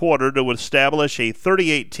second quarter to establish a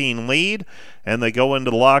 30-18 lead, and they go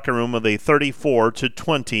into the locker room with a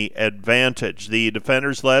 34-20 advantage. The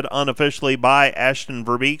defenders led unofficially by Ashton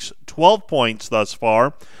Verbeek's 12 points thus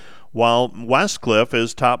far, while Westcliff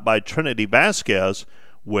is topped by Trinity Vasquez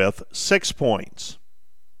with 6 points.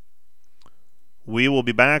 We will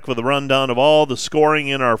be back with a rundown of all the scoring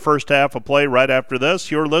in our first half of play right after this.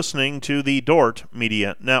 You're listening to the Dordt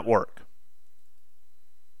Media Network.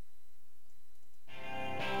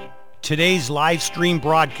 Today's live stream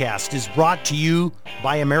broadcast is brought to you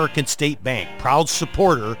by American State Bank, proud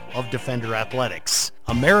supporter of Defender Athletics.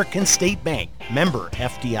 American State Bank, member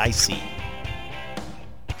FDIC.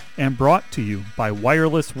 And brought to you by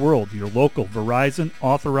Wireless World, your local Verizon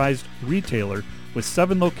authorized retailer with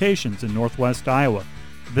 7 locations in Northwest Iowa.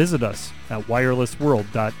 Visit us at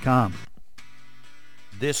wirelessworld.com.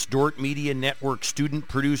 This Dordt Media Network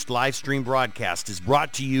student-produced live stream broadcast is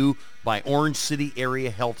brought to you by Orange City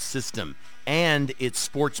Area Health System and its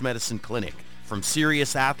sports medicine clinic. From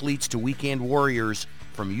serious athletes to weekend warriors,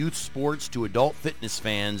 from youth sports to adult fitness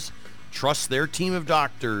fans, trust their team of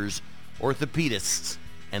doctors, orthopedists,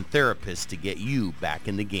 and therapists to get you back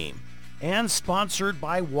in the game. And sponsored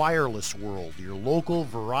by Wireless World, your local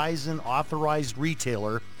Verizon authorized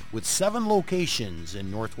retailer with 7 locations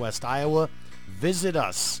in Northwest Iowa. Visit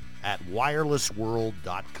us at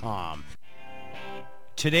wirelessworld.com.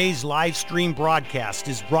 Today's live stream broadcast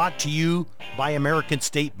is brought to you by American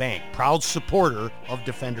State Bank, proud supporter of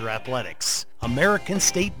Defender Athletics. American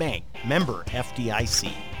State Bank, member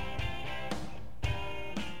FDIC.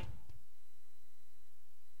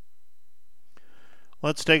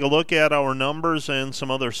 Let's take a look at our numbers and some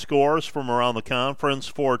other scores from around the conference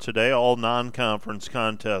for today. All non-conference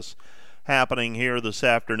contests happening here this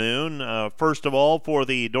afternoon. First of all, for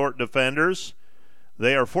the Dordt defenders,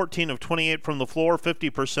 They are 14 of 28 from the floor,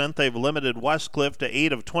 50%. They've limited Westcliff to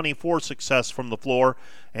 8 of 24 success from the floor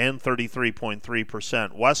and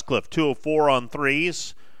 33.3%. Westcliff 2 of 4 on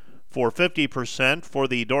threes for 50%. For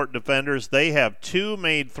the Dordt defenders, they have 2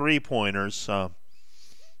 made three-pointers.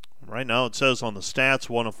 Right now it says on the stats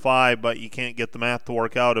 1 of 5, but you can't get the math to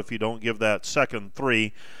work out if you don't give that second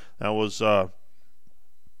three. That was a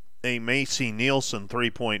Macy Nielsen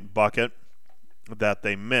three-point bucket that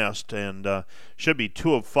they missed, and should be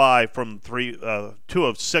 2 of 5 from 2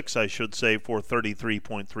 of 6, I should say, for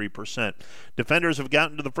 33.3%. Defenders have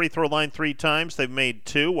gotten to the free throw line 3 times. They've made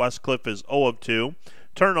 2. Westcliff is 0 of 2.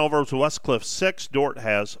 Turnovers, Westcliff 6. Dordt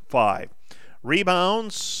has 5.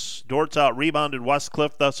 Rebounds, Dordt's out-rebounded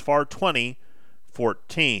Westcliff thus far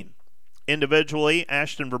 20-14. Individually,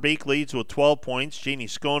 Ashton Verbeek leads with 12 points. Jeannie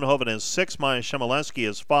Schoenhoven has 6. Maya Shemileski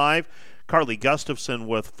has 5. Carly Gustafson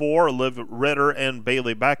with 4. Liv Ritter and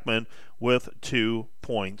Bailey Beckman with 2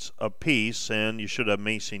 points apiece. And you should have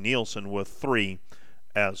Macy Nielsen with 3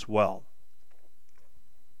 as well.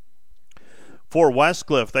 For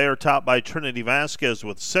Westcliff, they are topped by Trinity Vasquez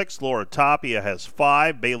with 6. Laura Tapia has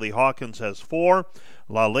 5. Bailey Hawkins has 4.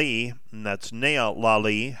 Lali, and that's Nea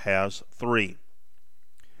Lali, has 3.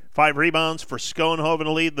 5 rebounds for Schoenhoven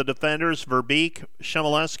to lead the defenders. Verbeek,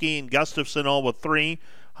 Shemileski, and Gustafson all with 3.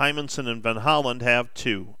 Hymanson and Van Holland have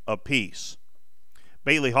 2 apiece.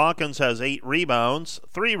 Bailey Hawkins has 8 rebounds.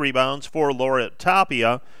 3 rebounds for Laura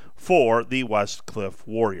Tapia for the Westcliff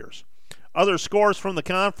Warriors. Other scores from the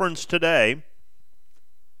conference today.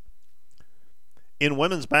 In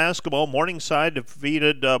women's basketball, Morningside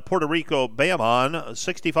defeated Puerto Rico Bayamon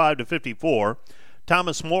 65-54.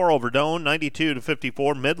 Thomas More over Doane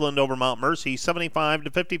 92-54. Midland over Mount Mercy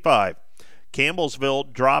 75-55.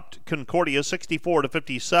 Campbellsville dropped Concordia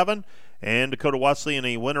 64-57. And Dakota Wesleyan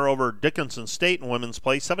a winner over Dickinson State in women's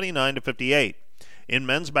play 79-58. In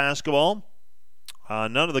men's basketball,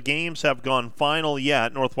 none of the games have gone final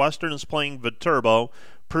yet. Northwestern is playing Viterbo.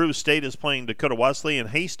 Peru State is playing Dakota Wesleyan, and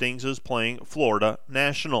Hastings is playing Florida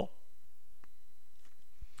National.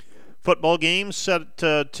 Football games set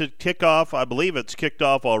to kick off. I believe it's kicked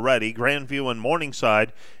off already. Grandview and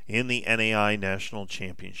Morningside in the NAI National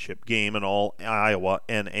Championship game and all Iowa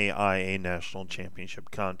NAIA National Championship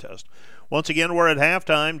contest. Once again, we're at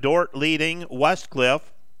halftime. Dordt leading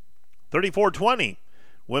Westcliff 34-20.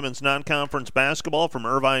 Women's non-conference basketball from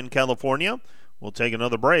Irvine, California. We'll take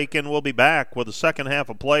another break, and we'll be back with the second half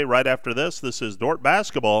of play right after this. This is Dordt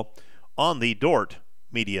Basketball on the Dordt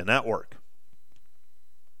Media Network.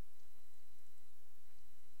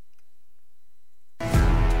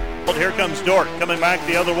 Here comes Dordt coming back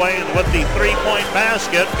the other way and with the three-point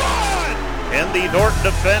basket. And the Dordt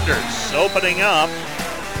defenders opening up.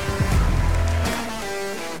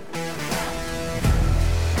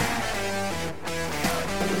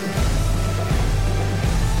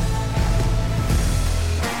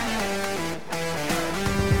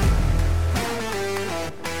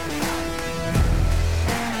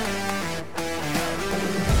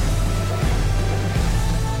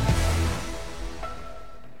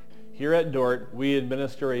 Here at Dordt, we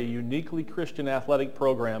administer a uniquely Christian athletic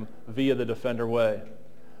program via the Defender Way.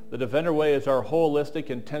 The Defender Way is our holistic,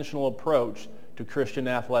 intentional approach to Christian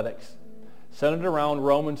athletics. Centered around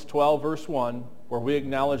Romans 12, verse 1, where we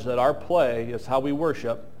acknowledge that our play is how we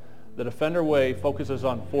worship, the Defender Way focuses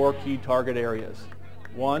on 4 key target areas.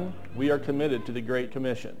 1, we are committed to the Great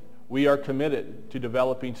Commission. We are committed to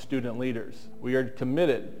developing student leaders. We are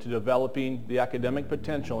committed to developing the academic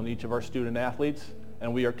potential in each of our student athletes,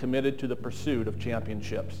 and we are committed to the pursuit of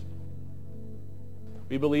championships.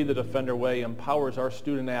 We believe the Defender Way empowers our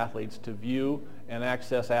student athletes to view and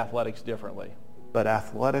access athletics differently. But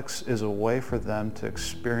athletics is a way for them to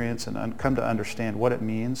experience and come to understand what it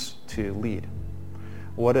means to lead,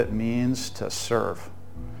 what it means to serve.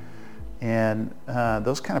 And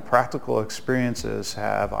those kind of practical experiences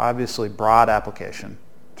have obviously broad application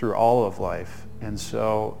through all of life. And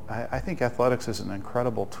so I think athletics is an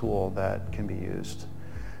incredible tool that can be used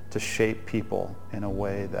to shape people in a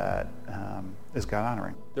way that is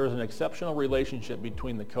God-honoring. There is an exceptional relationship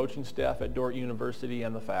between the coaching staff at Dordt University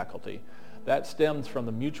and the faculty. That stems from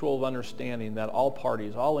the mutual understanding that all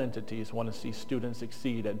parties, all entities want to see students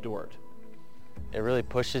succeed at Dordt. It really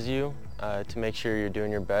pushes you to make sure you're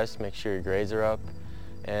doing your best, make sure your grades are up.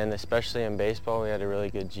 And especially in baseball, we had a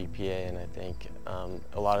really good GPA, and I think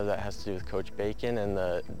a lot of that has to do with Coach Bacon and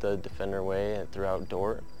the Defender Way throughout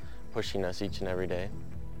Dordt, pushing us each and every day.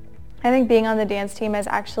 I think being on the dance team has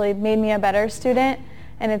actually made me a better student,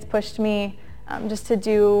 and it's pushed me just to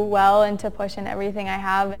do well and to push in everything I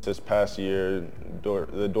have. This past year,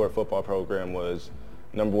 the Dordt football program was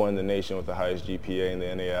 #1 in the nation with the highest GPA in the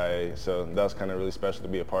NAIA. So that was kind of really special to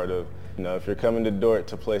be a part of. You know, if you're coming to Dordt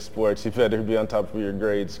to play sports, you better be on top of your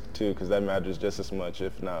grades too, because that matters just as much,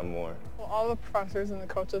 if not more. Well, all the professors and the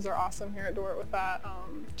coaches are awesome here at Dordt with that.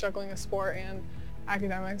 Juggling a sport and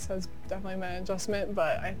academics has definitely been an adjustment,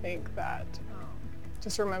 but I think that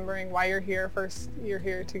just remembering why you're here. First, you're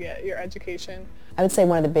here to get your education. I would say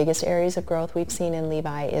one of the biggest areas of growth we've seen in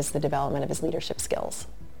Levi is the development of his leadership skills.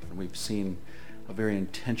 We've seen a very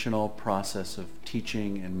intentional process of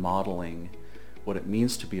teaching and modeling what it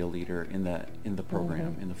means to be a leader in the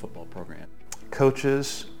program, in the football program.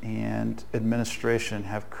 Coaches and administration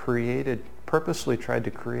have purposely tried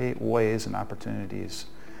to create ways and opportunities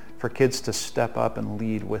for kids to step up and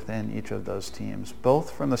lead within each of those teams,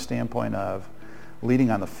 both from the standpoint of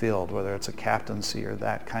leading on the field, whether it's a captaincy or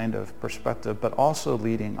that kind of perspective, but also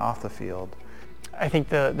leading off the field. I think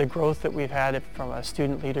the growth that we've had from a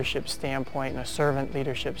student leadership standpoint and a servant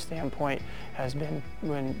leadership standpoint has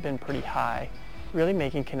been pretty high. Really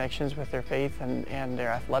making connections with their faith and their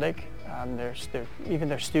athletic, even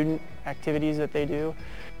their student activities that they do.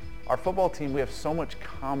 Our football team, we have so much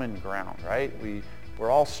common ground, right?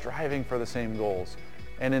 We're all striving for the same goals.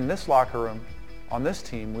 And in this locker room, on this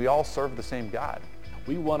team, we all serve the same God.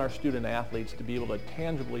 We want our student athletes to be able to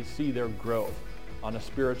tangibly see their growth on a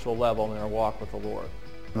spiritual level in their walk with the Lord.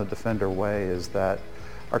 The Defender Way is that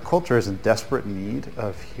our culture is in desperate need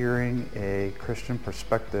of hearing a Christian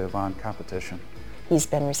perspective on competition. He's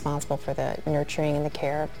been responsible for the nurturing and the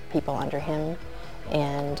care of people under him,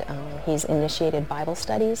 and he's initiated Bible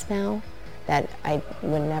studies now that I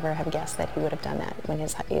would never have guessed that he would have done that when he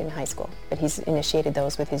was in high school. But he's initiated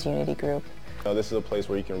those with his Unity group. This is a place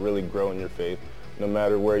where you can really grow in your faith, no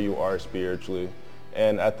matter where you are spiritually.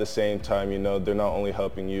 And at the same time, they're not only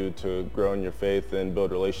helping you to grow in your faith and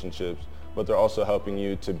build relationships, but they're also helping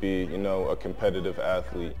you to be, a competitive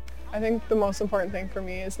athlete. I think the most important thing for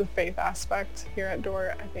me is the faith aspect here at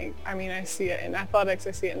Dordt. I see it in athletics,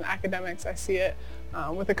 I see it in academics, I see it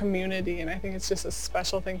with the community, and I think it's just a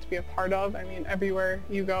special thing to be a part of. Everywhere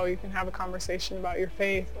you go, you can have a conversation about your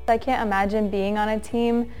faith. I can't imagine being on a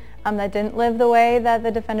team that didn't live the way that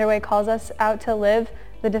the Defender Way calls us out to live.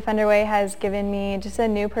 The Defender Way has given me just a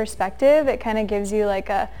new perspective. It kind of gives you like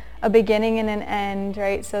a beginning and an end,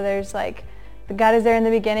 right? So there's God is there in the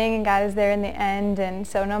beginning and God is there in the end, and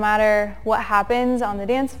so no matter what happens on the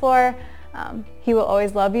dance floor, he will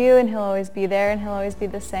always love you, and he'll always be there, and he'll always be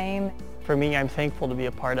the same. For me, I'm thankful to be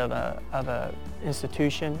a part of a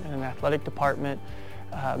institution and an athletic department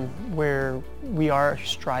where we are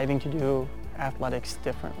striving to do athletics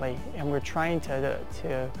differently, and we're trying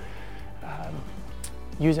to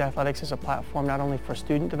use athletics as a platform not only for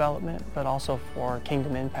student development but also for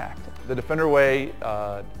kingdom impact. The Defender Way,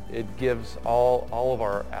 it gives all of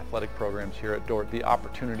our athletic programs here at Dordt the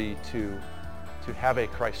opportunity to have a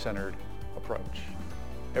Christ-centered approach.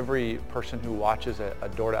 Every person who watches a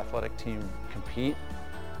Dordt athletic team compete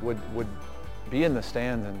would be in the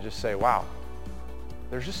stands and just say, wow,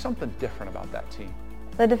 there's just something different about that team.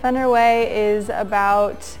 The Defender Way is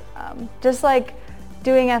about just like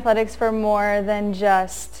doing athletics for more than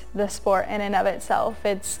just the sport in and of itself.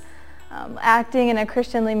 It's acting in a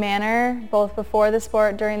Christianly manner, both before the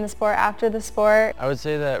sport, during the sport, after the sport. I would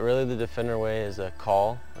say that really the Defender Way is a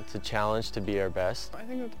call. It's a challenge to be our best. I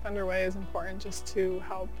think the Defender Way is important just to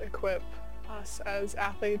help equip us as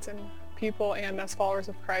athletes and people and as followers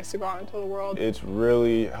of Christ to go out into the world. It's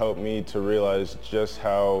really helped me to realize just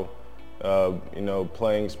how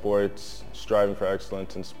playing sports, striving for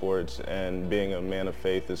excellence in sports, and being a man of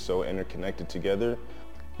faith is so interconnected together.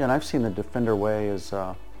 Yeah, and I've seen the Defender Way as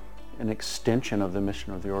an extension of the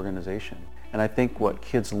mission of the organization. And I think what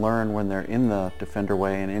kids learn when they're in the Defender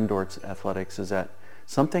Way and in Dordt's athletics is that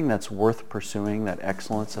something that's worth pursuing, that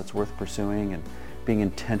excellence that's worth pursuing, and being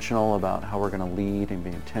intentional about how we're going to lead and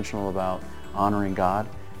being intentional about honoring God,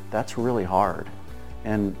 that's really hard.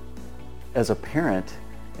 And as a parent,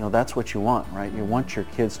 that's what you want, right? You want your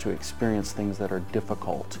kids to experience things that are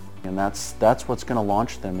difficult, and that's what's going to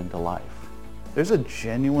launch them into life. There's a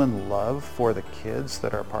genuine love for the kids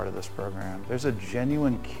that are part of this program. There's a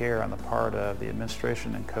genuine care on the part of the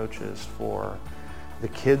administration and coaches for the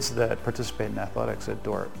kids that participate in athletics at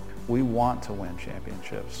Dordt. We want to win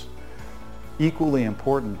championships. Equally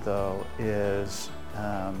important, though, is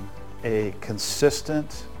a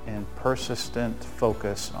consistent and persistent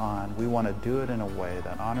focus on we want to do it in a way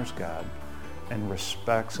that honors God and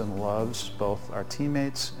respects and loves both our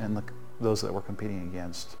teammates and those that we're competing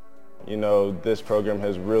against. This program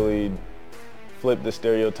has really flipped the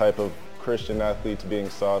stereotype of Christian athletes being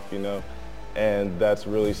soft, and that's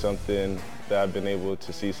really something that I've been able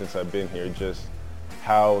to see since I've been here, just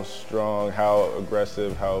how strong, how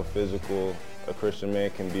aggressive, how physical a Christian man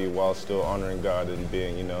can be while still honoring God and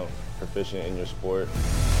being, proficient in your sport.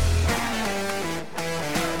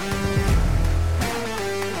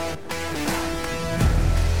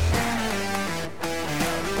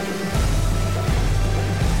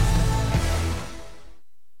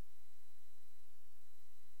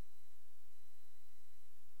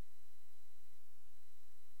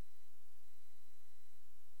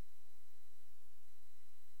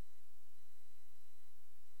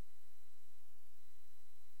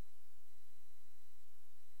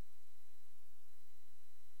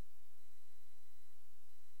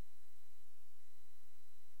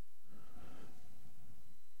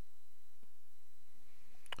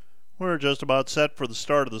 We're just about set for the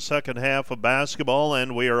start of the second half of basketball,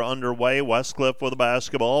 and we are underway. Westcliff with a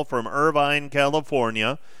basketball from Irvine,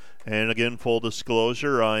 California. And again, full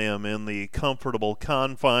disclosure, I am in the comfortable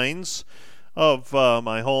confines of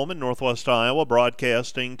my home in Northwest Iowa,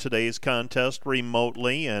 broadcasting today's contest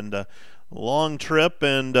remotely. And long trip,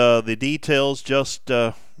 and the details just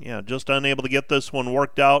unable to get this one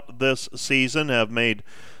worked out this season. Have made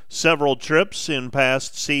several trips in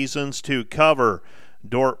past seasons to cover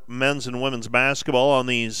Dordt men's and women's basketball on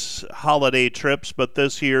these holiday trips, but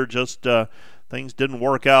this year just things didn't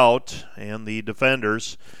work out, and the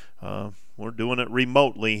defenders, we're doing it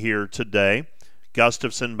remotely here today.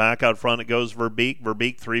 Gustafson back out front. It goes Verbeek.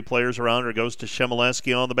 Verbeek, 3 players around her. Goes to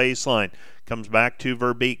Shemileski on the baseline. Comes back to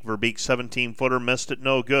Verbeek. Verbeek, 17-footer. Missed it.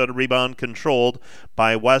 No good. Rebound controlled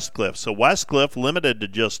by Westcliff. So Westcliff limited to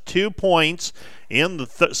just 2 points in the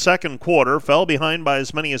second quarter. Fell behind by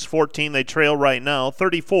as many as 14. They trail right now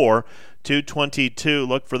 34-22.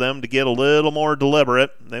 Look for them to get a little more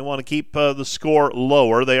deliberate. They want to keep the score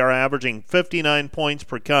lower. They are averaging 59 points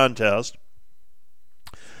per contest.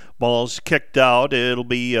 Ball's kicked out. It'll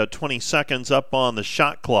be 20 seconds up on the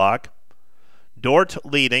shot clock. Dordt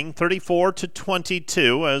leading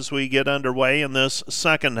 34-22 as we get underway in this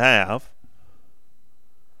second half.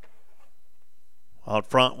 Out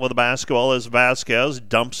front with the basketball is Vasquez.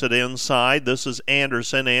 Dumps it inside. This is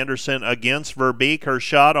Anderson. Anderson against Verbeek. Her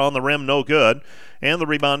shot on the rim, no good. And the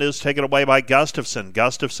rebound is taken away by Gustafson.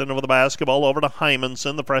 Gustafson with the basketball over to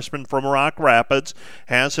Hymanson, the freshman from Rock Rapids.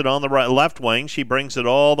 Has it on the left wing. She brings it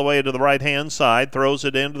all the way to the right-hand side. Throws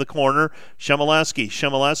it into the corner. Shemileski.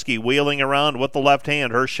 Shemileski wheeling around with the left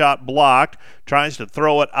hand. Her shot blocked. Tries to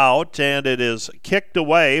throw it out, and it is kicked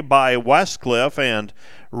away by Westcliff and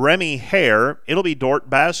Remy Hare. It'll be Dordt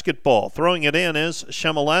basketball. Throwing it in is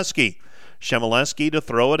Shemileski. Shemileski to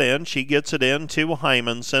throw it in. She gets it in to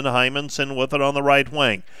Hymanson. Hymanson with it on the right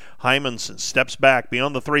wing. Hymanson steps back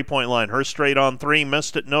beyond the three-point line. Her straight on three.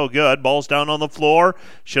 Missed it. No good. Ball's down on the floor.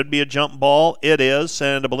 Should be a jump ball. It is,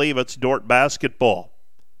 and I believe it's Dordt basketball.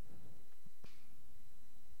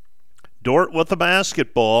 Dordt with the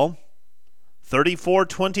basketball.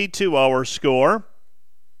 34-22 our score.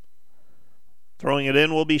 Throwing it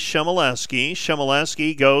in will be Shemileski.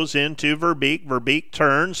 Shemileski goes into Verbeek. Verbeek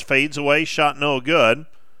turns, fades away, shot no good.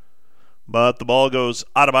 But the ball goes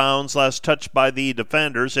out of bounds, last touched by the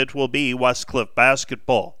defenders. It will be Westcliff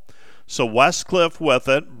basketball. So Westcliff with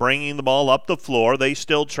it, bringing the ball up the floor. They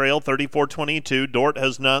still trail 34-22. Dordt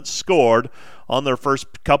has not scored on their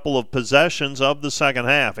first couple of possessions of the second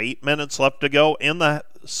half. 8 minutes left to go in the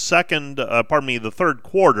third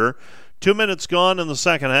quarter. 2 minutes gone in the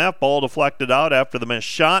second half. Ball deflected out after the missed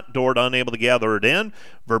shot. Dordt unable to gather it in.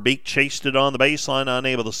 Verbeek chased it on the baseline,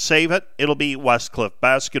 unable to save it. It'll be Westcliff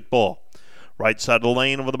basketball. Right side of the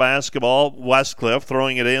lane with the basketball. Westcliff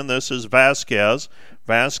throwing it in. This is Vasquez.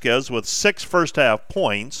 Vasquez with 6 first-half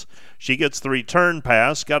points. She gets the return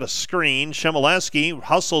pass, got a screen. Shemileski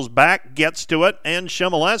hustles back, gets to it, and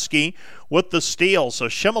Shemileski with the steal. So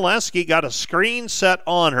Shemileski got a screen set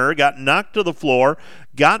on her, got knocked to the floor,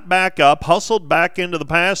 got back up, hustled back into the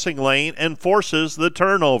passing lane, and forces the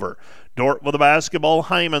turnover. Dordt with the basketball,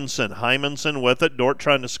 Hymanson. Hymanson with it. Dordt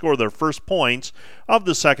trying to score their first points of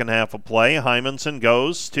the second half of play. Hymanson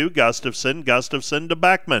goes to Gustafson. Gustafson to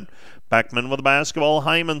Beckman. Beckman with the basketball,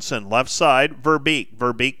 Hymanson. Left side, Verbeek.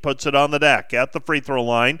 Verbeek puts it on the deck at the free throw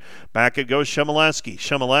line. Back it goes Shemileski.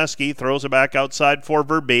 Shemileski throws it back outside for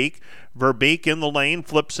Verbeek. Verbeek in the lane,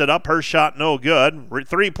 flips it up. Her shot no good.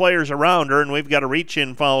 3 players around her, and we've got a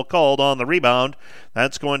reach-in foul called on the rebound.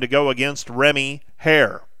 That's going to go against Remy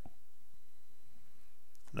Hare.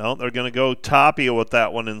 No, they're going to go Tapia with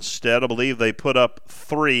that one instead. I believe they put up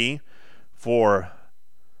 3 for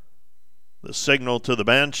the signal to the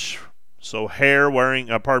bench. So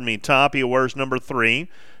Tapia wears number 3.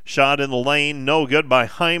 Shot in the lane, no good by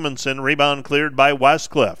Hymanson. Rebound cleared by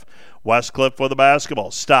Westcliff. Westcliff with the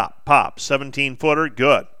basketball. Stop, pop, 17-footer,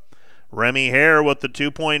 good. Remy Hare with the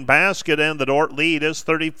 2-point basket, and the Dordt lead is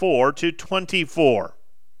 34-24.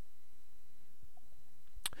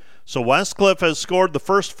 So Westcliff has scored the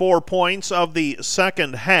first 4 points of the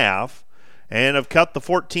second half and have cut the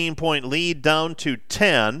 14-point lead down to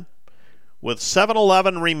 10 with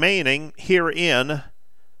 7:11 remaining here in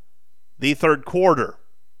the third quarter.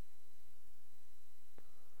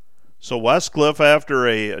 So Westcliff, after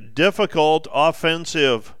a difficult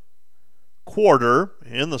offensive quarter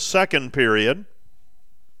in the second period,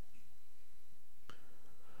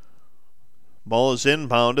 ball is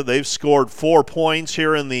inbounded. They've scored 4 points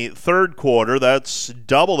here in the third quarter. That's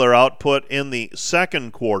double their output in the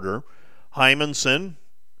second quarter. Hymanson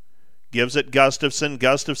gives it Gustafson.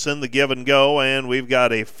 Gustafson the give and go, and we've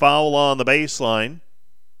got a foul on the baseline.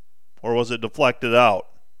 Or was it deflected out?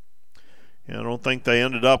 I don't think they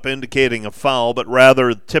ended up indicating a foul, but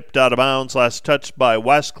rather tipped out of bounds, last touched by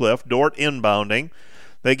Westcliff. Dordt inbounding.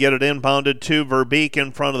 They get it inbounded to Verbeek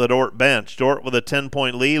in front of the Dordt bench. Dordt with a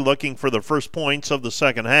 10-point lead, looking for the first points of the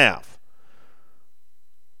second half.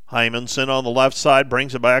 Hymanson on the left side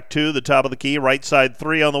brings it back to the top of the key. Right side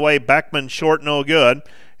three on the way. Beckman short, no good.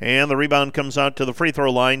 And the rebound comes out to the free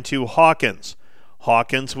throw line to Hawkins.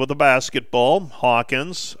 Hawkins with the basketball.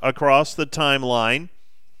 Hawkins across the timeline.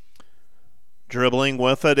 Dribbling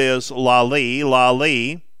with it is Lally.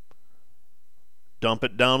 Lally. Dump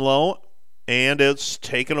it down low. And it's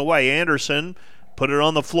taken away. Anderson put it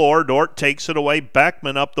on the floor. Dordt takes it away.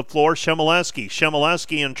 Beckman up the floor. Shemileski.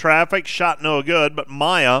 Shemileski in traffic. Shot no good, but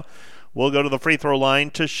Maya will go to the free throw line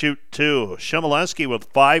to shoot two. Shemileski with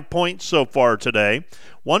 5 points so far today.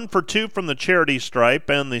 1 for 2 from the charity stripe,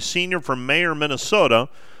 and the senior from Mayer, Minnesota,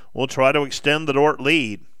 will try to extend the Dordt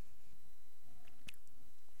lead.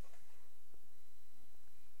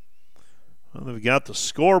 Well, they've got the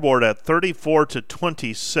scoreboard at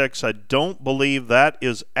 34-26. I don't believe that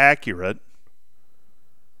is accurate.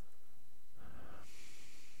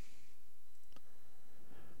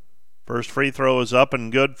 First free throw is up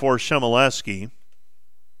and good for Shemileski.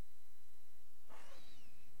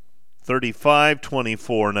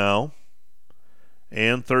 35-24 now.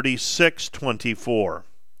 And 36-24.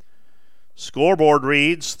 Scoreboard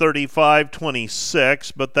reads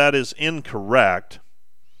 35-26, but that is incorrect.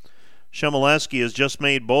 Shemileski has just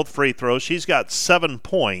made both free throws. She's got 7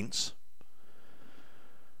 points.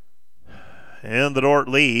 And the Dordt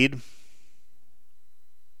lead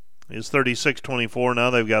is 36-24. Now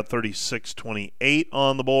they've got 36-28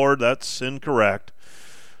 on the board. That's incorrect.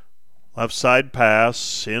 Left side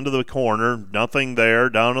pass into the corner. Nothing there.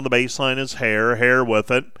 Down on the baseline is Hare. Hare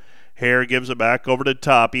with it. Hare gives it back over to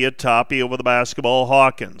Tapia. Tapia with the basketball.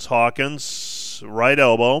 Hawkins. Hawkins, right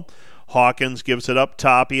elbow. Hawkins gives it up.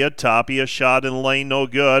 Tapia. Tapia shot in the lane. No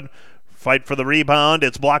good. Fight for the rebound.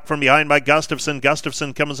 It's blocked from behind by Gustafson.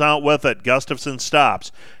 Gustafson comes out with it. Gustafson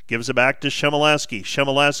stops. Gives it back to Shemileski.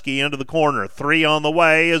 Shemileski into the corner. 3 on the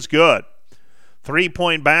way is good.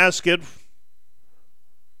 3-point basket.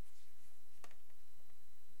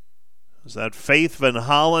 Is that Faith Van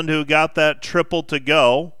Holland who got that triple to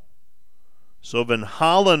go? So Van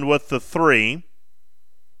Holland with the 3.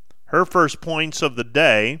 Her first points of the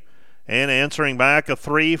day. And answering back a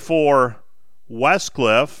 3 for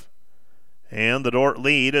Westcliff. And the Dordt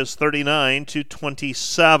lead is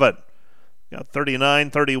 39-27. Got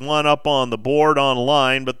 39-31 up on the board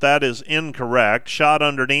online, but that is incorrect. Shot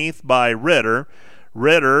underneath by Ritter.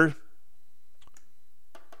 Ritter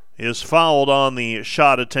is fouled on the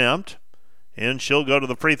shot attempt. And she'll go to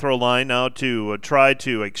the free throw line now to try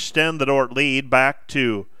to extend the Dordt lead back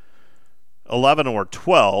to 11 or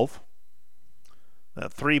 12.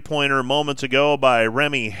 That three-pointer moments ago by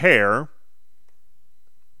Remy Hare.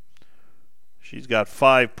 She's got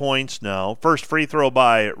 5 points now. First free throw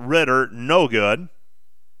by Ritter, no good.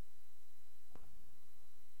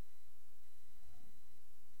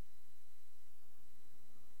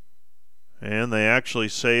 And they actually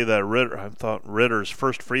say that Ritter, I thought Ritter's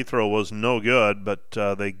first free throw was no good, but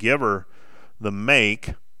they give her the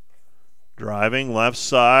make. Driving left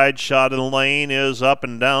side, shot in the lane is up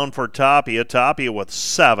and down for Tapia. Tapia with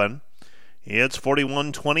 7. It's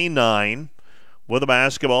 41-29. With the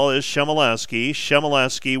basketball is Shemileski.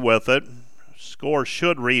 Shemileski with it. Score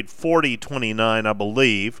should read 40-29, I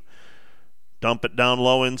believe. Dump it down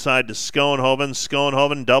low inside to Schoenhoven.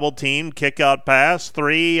 Schoenhoven double teamed. Kick out pass.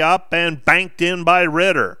 3 up and banked in by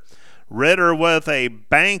Ritter. Ritter with a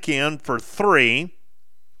bank in for 3.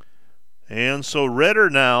 And so Ritter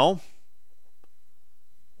now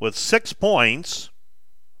with 6 points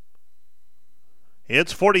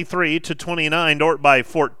It's 43-29, Dordt by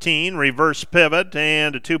 14. Reverse pivot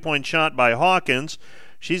and a 2-point shot by Hawkins.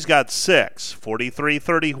 She's got 6.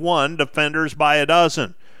 43-31, defenders by a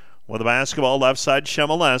dozen. With the basketball left side,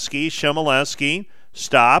 Shemileski. Shemileski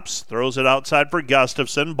stops, throws it outside for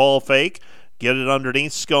Gustafson. Ball fake. Get it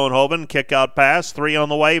underneath Schoenhoven. Kick out pass. 3 on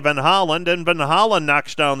the way. Van Holland. And Van Holland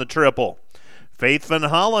knocks down the triple. Faith Van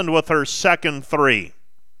Holland with her second 3.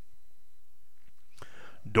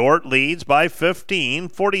 Dordt leads by 15,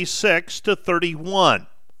 46-31.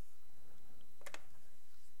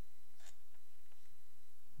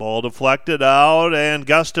 Ball deflected out, and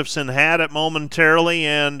Gustafson had it momentarily,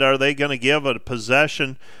 and are they going to give a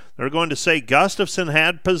possession? They're going to say Gustafson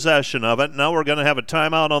had possession of it. Now we're going to have a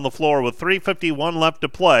timeout on the floor with 3:51 left to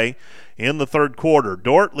play in the third quarter.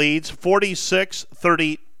 Dordt leads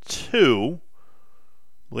 46-32. I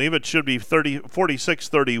believe it should be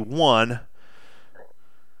 46-31.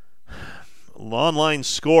 Online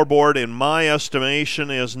scoreboard, in my estimation,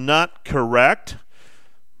 is not correct.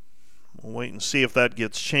 We'll wait and see if that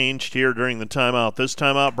gets changed here during the timeout. This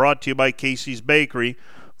timeout brought to you by Casey's Bakery.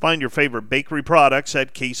 Find your favorite bakery products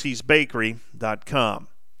at caseysbakery.com.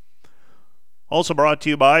 Also brought to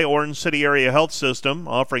you by Orange City Area Health System,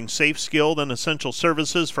 offering safe, skilled, and essential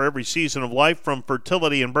services for every season of life, from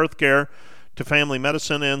fertility and birth care to family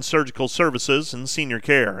medicine and surgical services and senior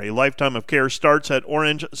care. A lifetime of care starts at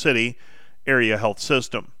Orange City Area Health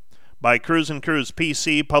System. By Cruz & Cruz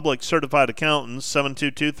PC, public certified accountants,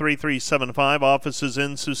 722-3375, offices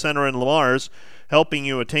in Sioux Center and Lamar's, helping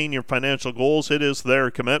you attain your financial goals. It is their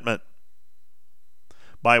commitment.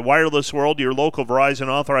 By Wireless World, your local Verizon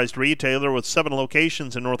authorized retailer with 7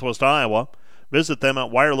 locations in Northwest Iowa. Visit them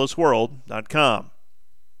at wirelessworld.com.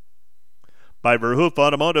 By Verhoof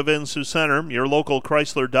Automotive in Sioux Center, your local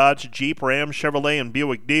Chrysler, Dodge, Jeep, Ram, Chevrolet, and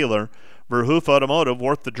Buick dealer. Verhoof Automotive,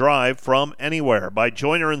 worth the drive from anywhere. By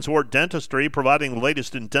Joyner & Zwart Dentistry, providing the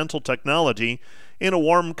latest in dental technology in a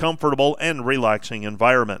warm, comfortable, and relaxing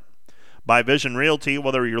environment. By Vision Realty,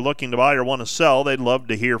 whether you're looking to buy or want to sell, they'd love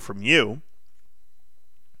to hear from you.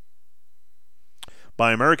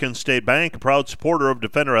 By American State Bank, a proud supporter of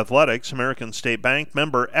Defender Athletics. American State Bank,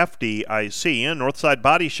 member FDIC, and Northside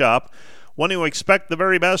Body Shop. When you expect the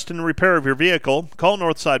very best in the repair of your vehicle, call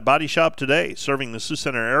Northside Body Shop today, serving the Sioux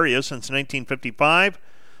Center area since 1955,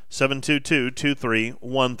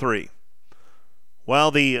 722-2313.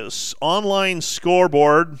 Well, the online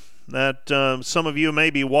scoreboard that some of you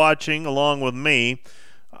may be watching along with me,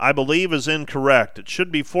 I believe is incorrect. It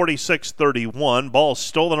should be 46-31. Ball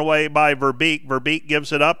stolen away by Verbeek. Verbeek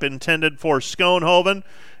gives it up, intended for Schoenhoven.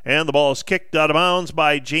 And the ball is kicked out of bounds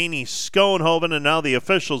by Janie Schoenhoven, and now the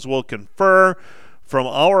officials will confer. From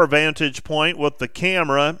our vantage point with the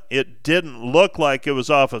camera, it didn't look like it was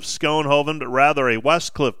off of Schoenhoven, but rather a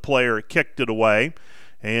Westcliff player kicked it away.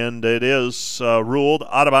 And it is ruled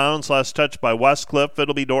out of bounds. Last touch by Westcliff.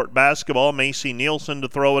 It'll be Dordt basketball. Macy Nielsen to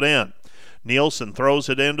throw it in. Nielsen throws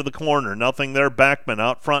it into the corner. Nothing there. Backman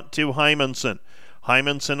out front to Hymanson.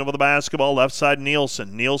 Hymanson over the basketball, left side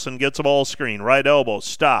Nielsen. Nielsen gets a ball screen, right elbow,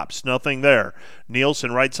 stops, nothing there.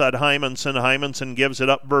 Nielsen, right side Hymanson. Hymanson gives it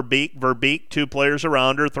up Verbeek. Verbeek, 2 players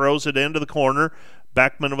around her, throws it into the corner.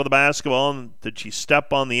 Beckman over the basketball. And did she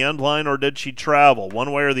step on the end line or did she travel?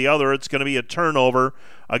 One way or the other, it's going to be a turnover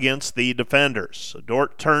against the defenders. So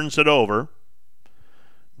Dordt turns it over.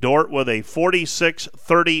 Dordt with a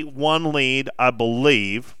 46-31 lead, I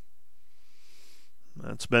believe.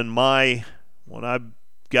 That's been what I've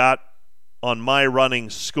got on my running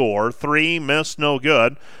score. 3 missed, no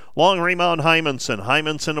good. Long rebound, Hymanson.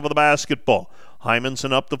 Hymanson over the basketball.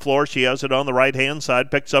 Hymanson up the floor. She has it on the right-hand side.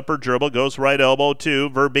 Picks up her dribble. Goes right elbow to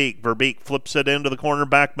Verbeek. Verbeek flips it into the corner.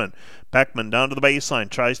 Beckman. Beckman down to the baseline.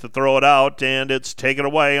 Tries to throw it out, and it's taken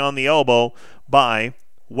away on the elbow by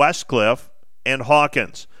Westcliff and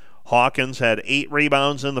Hawkins. Hawkins had 8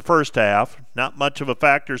 rebounds in the first half. Not much of a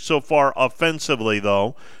factor so far offensively,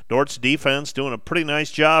 though. Dordt's defense doing a pretty nice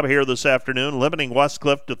job here this afternoon, limiting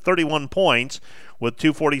Westcliff to 31 points with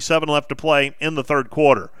 2:47 left to play in the third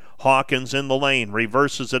quarter. Hawkins in the lane,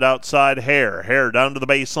 reverses it outside Hare. Hare down to the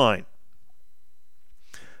baseline.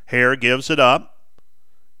 Hare gives it up.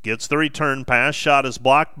 Gets the return pass. Shot is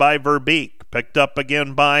blocked by Verbeek. Picked up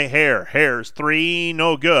again by Hare. Hare's 3,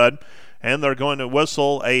 no good. And they're going to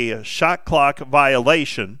whistle a shot clock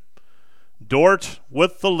violation. Dordt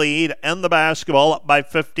with the lead and the basketball up by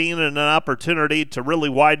 15 and an opportunity to really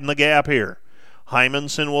widen the gap here.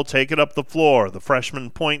 Hymanson will take it up the floor. The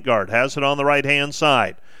freshman point guard has it on the right-hand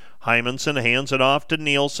side. Hymanson hands it off to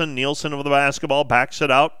Nielsen. Nielsen over the basketball, backs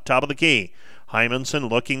it out, top of the key.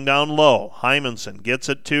 Hymanson looking down low. Hymanson gets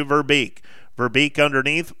it to Verbeek. Verbeek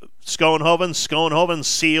underneath, Schoenhoven. Schoenhoven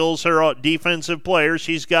seals her defensive player.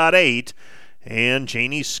 She's got 8. And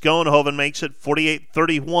Janie Schoenhoven makes it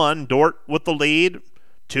 48-31. Dordt with the lead.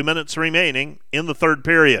 2 minutes remaining in the third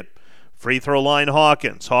period. Free throw line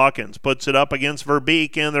Hawkins. Hawkins puts it up against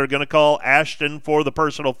Verbeek, and they're going to call Ashton for the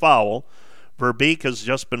personal foul. Verbeek has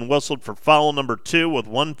just been whistled for foul number 2 with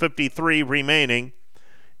 1:53 remaining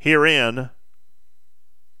here in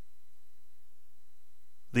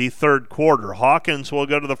the third quarter. Hawkins will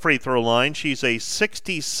go to the free throw line. She's a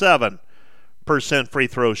 67% free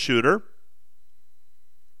throw shooter.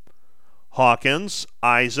 Hawkins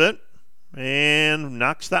eyes it and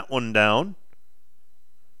knocks that one down.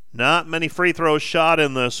 Not many free throws shot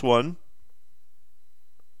in this one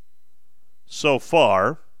so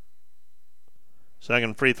far.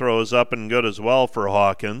 Second free throw is up and good as well for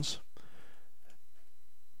Hawkins.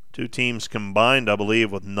 Two teams combined, I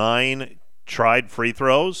believe, with 9 tried free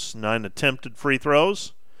throws, 9 attempted free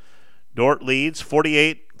throws. Dordt leads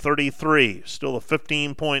 48-33. Still a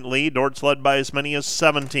 15-point lead. Dordt's led by as many as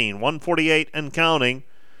 17. 148 and counting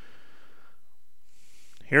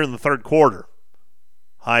here in the third quarter.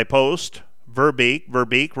 High post, Verbeek.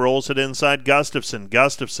 Verbeek rolls it inside Gustafson.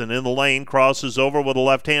 Gustafson in the lane, crosses over with a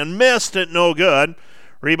left hand. Missed it, no good.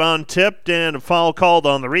 Rebound tipped and a foul called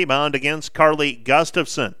on the rebound against Carly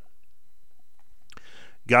Gustafson.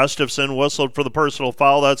 Gustafson whistled for the personal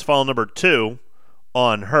foul. That's foul number 2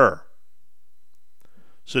 on her.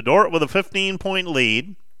 So Dordt with a 15-point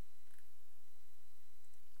lead.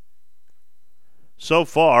 So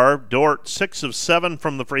far, Dordt 6 of 7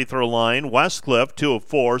 from the free throw line. Westcliff 2 of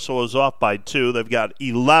 4, so is off by 2. They've got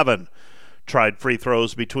 11 tried free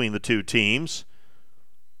throws between the two teams.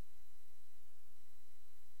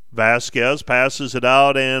 Vasquez passes it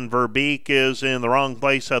out, and Verbeek is in the wrong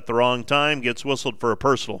place at the wrong time. Gets whistled for a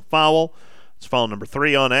personal foul. It's foul number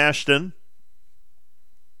 3 on Ashton.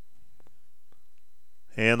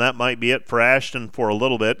 And that might be it for Ashton for a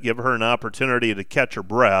little bit. Give her an opportunity to catch her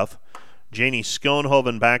breath. Janie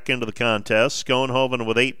Schoenhoven back into the contest. Schoenhoven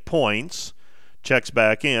with 8 points. Checks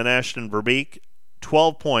back in. Ashton Verbeek,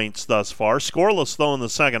 12 points thus far. Scoreless, though, in the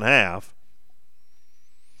second half.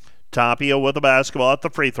 Tapia with the basketball at the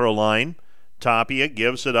free throw line. Tapia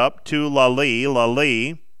gives it up to Lally.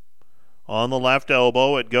 Lally on the left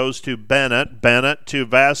elbow. It goes to Bennett. Bennett to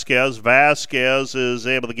Vasquez. Vasquez is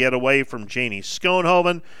able to get away from Janie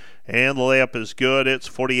Schoenhoven. And the layup is good. It's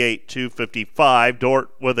 48-55.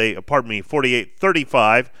 Dordt with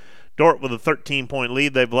 48-35. Dordt with a 13-point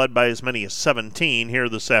lead. They've led by as many as 17 here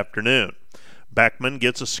this afternoon. Beckman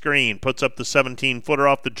gets a screen, puts up the 17-footer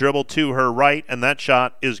off the dribble to her right, and that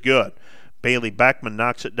shot is good. Bailey Beckman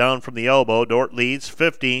knocks it down from the elbow. Dordt leads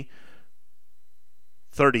 50-35,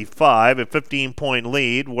 a 15-point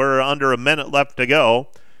lead. We're under a minute left to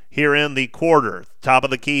go here in the quarter. Top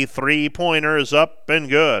of the key three-pointer is up and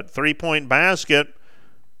good. 3-point basket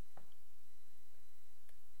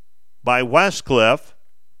by Westcliff.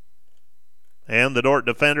 And the Dordt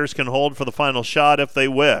defenders can hold for the final shot if they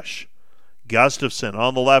wish. Gustafson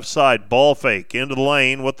on the left side. Ball fake into the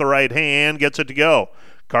lane with the right hand. Gets it to go.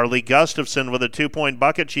 Carly Gustafson with a 2-point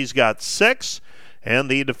bucket. She's got 6. And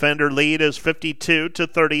the defender lead is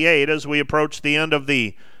 52-38 as we approach the end of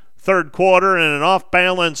the third quarter, and an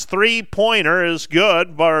off-balance three-pointer is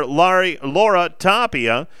good by Laura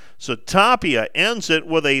Tapia. So Tapia ends it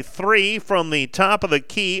with a 3 from the top of the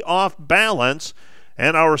key off balance,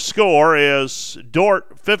 and our score is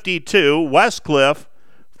Dordt 52, Westcliff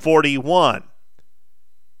 41.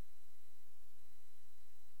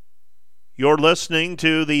 You're listening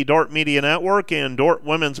to the Dordt Media Network and Dordt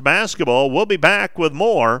Women's Basketball. We'll be back with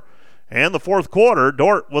more, and the fourth quarter,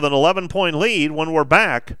 Dordt with an 11-point lead when we're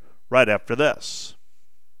back right after this.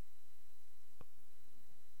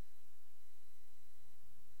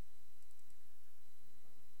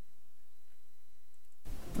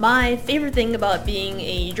 My favorite thing about being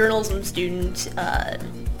a journalism student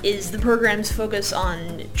is the program's focus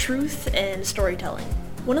on truth and storytelling.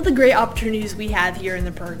 One of the great opportunities we have here in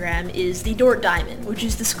the program is the Dordt Diamond, which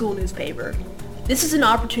is the school newspaper. This is an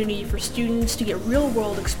opportunity for students to get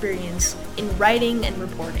real-world experience in writing and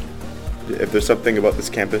reporting. If there's something about this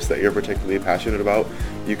campus that you're particularly passionate about,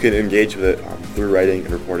 you can engage with it through writing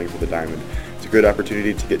and reporting for the Diamond. It's a good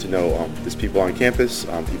opportunity to get to know these people on campus,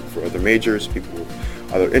 people for other majors, people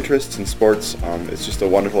with other interests in sports. It's just a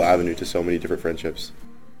wonderful avenue to so many different friendships.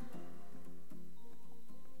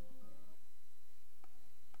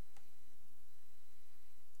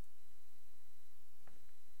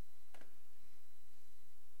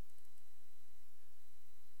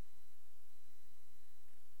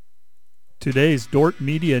 Today's Dordt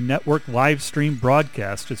Media Network live stream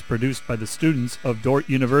broadcast is produced by the students of Dordt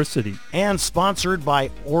University and sponsored by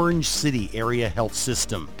Orange City Area Health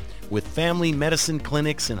System with family medicine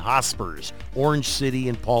clinics and hospitals, Orange City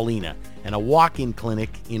and Paulina, and a walk-in clinic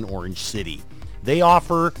in Orange City. They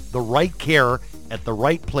offer the right care at the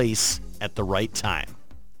right place at the right time.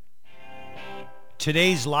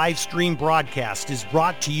 Today's live stream broadcast is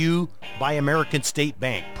brought to you by American State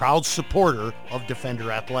Bank, proud supporter of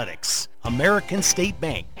Defender Athletics. American State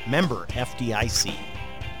Bank, member FDIC.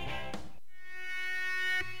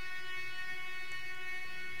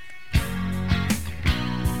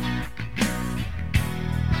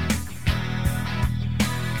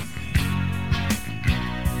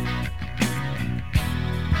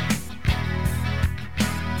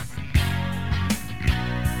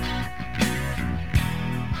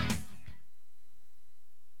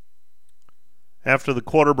 After the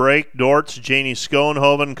quarter break, Dordt's Janie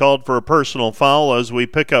Schoenhoven called for a personal foul as we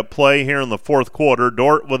pick up play here in the fourth quarter.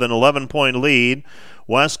 Dordt with an 11-point lead.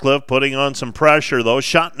 Westcliff putting on some pressure, though.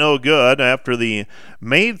 Shot no good after the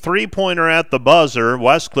made three-pointer at the buzzer.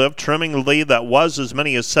 Westcliff trimming the lead that was as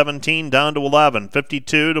many as 17 down to 11,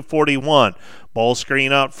 52-41. Ball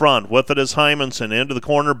screen out front. With it is Hymanson. Into the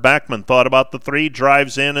corner. Beckman thought about the three.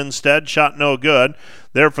 Drives in instead. Shot no good.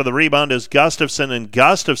 There for the rebound is Gustafson, and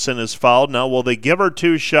Gustafson is fouled. Now, will they give her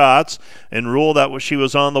two shots and rule that she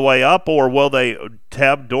was on the way up, or will they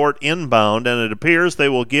have Dordt inbound? And it appears they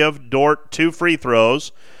will give Dordt two free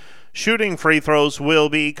throws. Shooting free throws will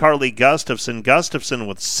be Carly Gustafson. Gustafson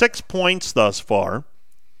with 6 points thus far.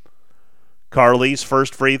 Carly's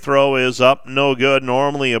first free throw is up, no good.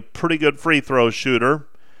 Normally a pretty good free throw shooter.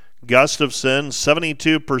 Gustafson,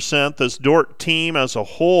 72%. This Dordt team as a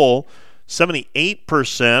whole,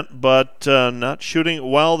 78%, but not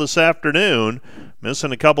shooting well this afternoon.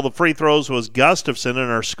 Missing a couple of free throws was Gustafson,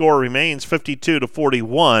 and our score remains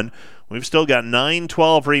 52-41. We've still got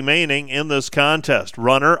 9:12 remaining in this contest.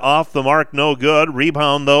 Runner off the mark, no good.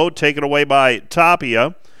 Rebound, though, taken away by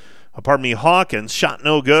Hawkins. Shot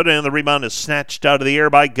no good, and the rebound is snatched out of the air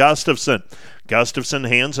by Gustafson. Gustafson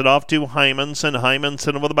hands it off to Hymanson.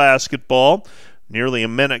 Hymanson with the basketball. Nearly a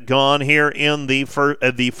minute gone here in the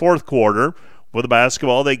fourth quarter. With the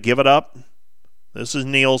basketball, they give it up. This is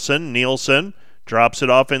Nielsen. Nielsen drops it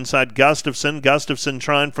off inside Gustafson. Gustafson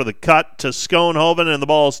trying for the cut to Schoenhoven, and the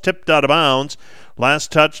ball is tipped out of bounds.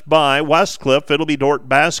 Last touched by Westcliff. It'll be Dordt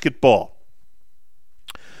basketball.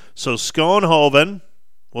 So Schoenhoven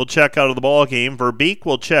will check out of the ball game. Verbeek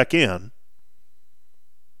will check in.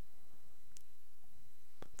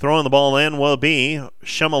 Throwing the ball in will be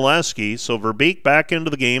Shemileski. So Verbeek back into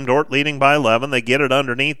the game. Dordt leading by 11. They get it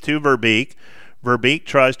underneath to Verbeek. Verbeek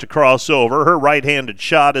tries to cross over. Her right-handed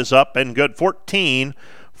shot is up and good. 14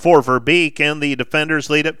 for Verbeek, and the defenders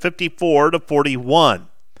lead at 54-41.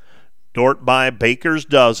 Dordt by Baker's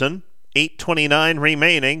dozen. 8:29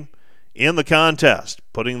 remaining in the contest.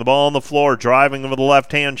 Putting the ball on the floor, driving with the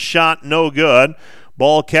left-hand shot, no good.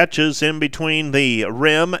 Ball catches in between the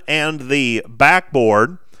rim and the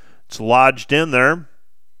backboard. It's lodged in there.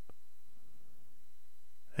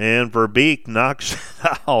 And Verbeek knocks it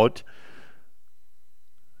out.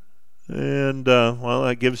 And,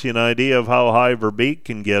 that gives you an idea of how high Verbeek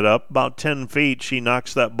can get up. About 10 feet, she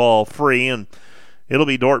knocks that ball free, and it'll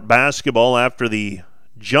be Dordt basketball after the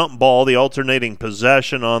jump ball, the alternating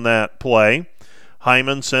possession on that play.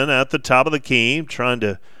 Hymanson at the top of the key, trying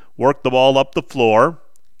to work the ball up the floor.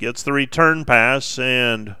 Gets the return pass,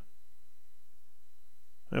 and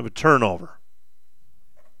we have a turnover.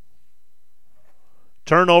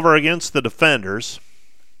 Turnover against the defenders.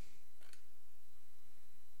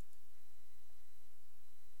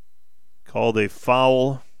 Called a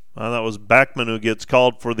foul. That was Beckman who gets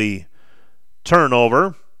called for the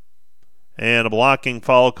turnover. And a blocking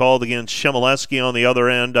foul called against Shemileski on the other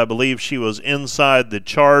end. I believe she was inside the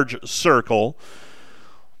charge circle.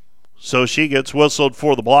 So she gets whistled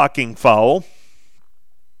for the blocking foul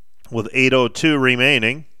with 8:02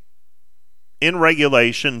 remaining. In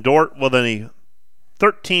regulation, Dordt with a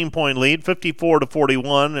 13-point lead,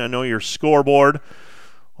 54-41. I know your scoreboard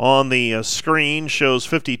on the screen shows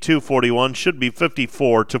 52-41. Should be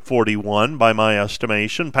 54-41 by my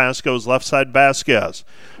estimation. Pass goes left side Vasquez.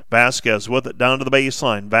 Vasquez with it down to the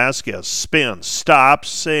baseline. Vasquez spins,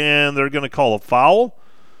 stops, and they're going to call a foul.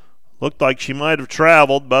 Looked like she might have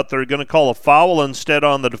traveled, but they're going to call a foul instead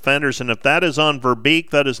on the defenders. And if that is on Verbeek,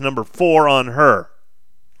 that is number 4 on her.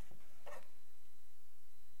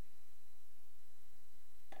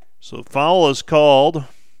 So foul is called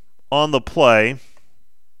on the play.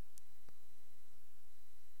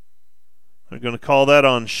 They're going to call that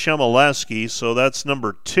on Shemileski, so that's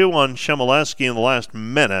number 2 on Shemileski in the last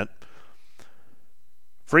minute.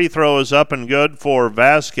 Free throw is up and good for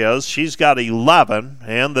Vasquez. She's got 11,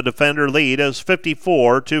 and the defender lead is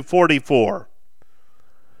 54-44.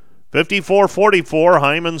 54-44,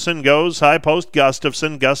 Hymanson goes, high post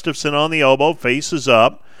Gustafson. Gustafson on the elbow, faces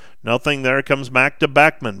up. Nothing there, comes back to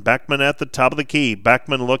Beckman. Beckman at the top of the key.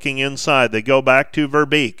 Beckman looking inside. They go back to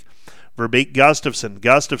Verbeek. Verbeek Gustafson.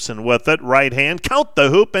 Gustafson with it, right hand. Count the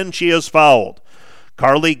hoop, and she is fouled.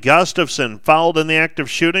 Carly Gustafson fouled in the act of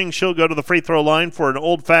shooting. She'll go to the free throw line for an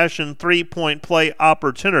old-fashioned three-point play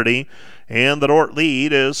opportunity. And the Dordt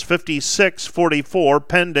lead is 56-44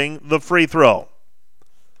 pending the free throw.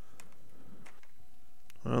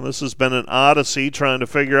 Well, this has been an odyssey trying to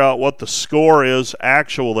figure out what the score is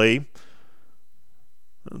actually.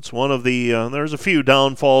 It's one of the, there's a few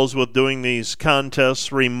downfalls with doing these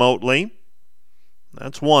contests remotely.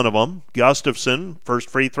 That's one of them. Gustafson,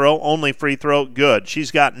 first free throw, only free throw, good.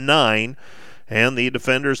 She's got 9, and the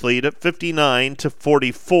defenders lead at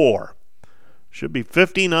 59-44. Should be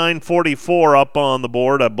 59-44 up on the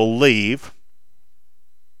board, I believe.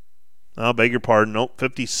 I beg your pardon. Nope,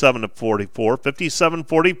 57-44.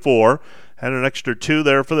 57-44. Had an extra 2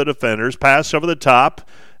 there for the defenders. Pass over the top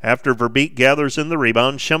after Verbeek gathers in the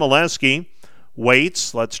rebound. Shemileski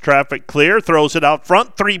waits, lets traffic clear, throws it out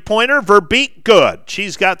front. Three-pointer, Verbeek, good.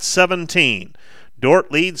 She's got 17.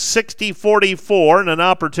 Dordt leads 60-44, and an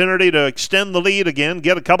opportunity to extend the lead again,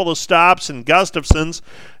 get a couple of stops, and Gustafson's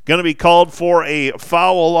going to be called for a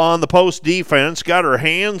foul on the post defense. Got her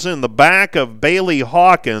hands in the back of Bailey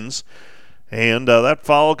Hawkins, and that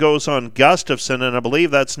foul goes on Gustafson, and I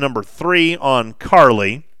believe that's number 3 on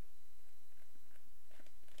Carly.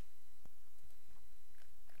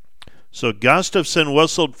 So Gustafson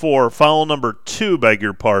whistled for foul number 2, beg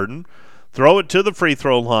your pardon. Throw it to the free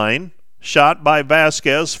throw line. Shot by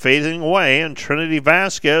Vasquez, fading away, and Trinity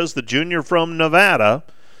Vasquez, the junior from Nevada,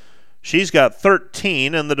 she's got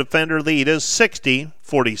 13, and the defender lead is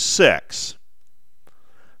 60-46.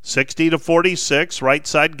 60-46, right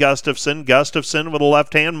side Gustafson. Gustafson with a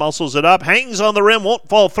left hand, muscles it up, hangs on the rim, won't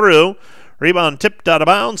fall through. Rebound tipped out of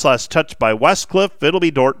bounds, last touch by Westcliff. It'll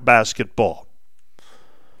be Dordt basketball.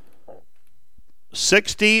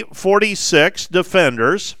 60-46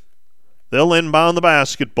 defenders. They'll inbound the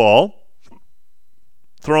basketball.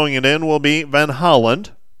 Throwing it in will be Van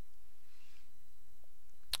Holland.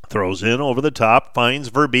 Throws in over the top,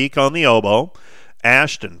 finds Verbeek on the elbow.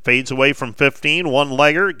 Ashton fades away from 15,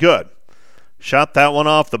 one-legger, good. Shot that one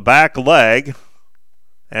off the back leg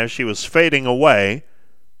as she was fading away.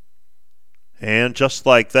 And just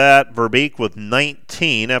like that, Verbeek with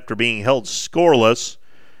 19 after being held scoreless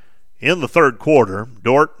in the third quarter.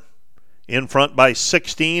 Dordt in front by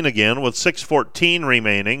 16 again with 6:14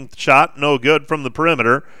 remaining. Shot no good from the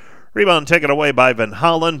perimeter. Rebound taken away by Van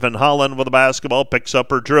Hollen. Van Hollen with the basketball picks up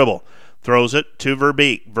her dribble. Throws it to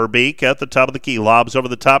Verbeek. Verbeek at the top of the key. Lobs over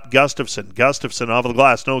the top. Gustafson. Gustafson off of the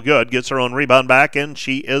glass. No good. Gets her own rebound back, and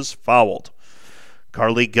she is fouled.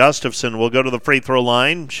 Carly Gustafson will go to the free throw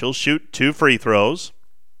line. She'll shoot 2 free throws.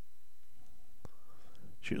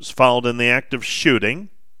 She was fouled in the act of shooting.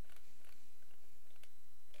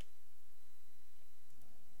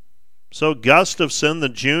 So Gustafson, the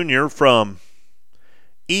junior from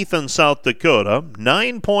Ethan, South Dakota,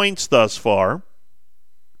 9 points thus far.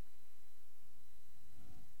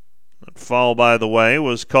 That foul, by the way,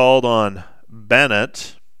 was called on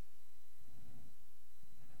Bennett.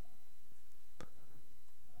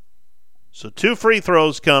 So 2 free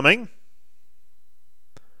throws coming.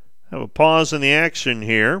 Have a pause in the action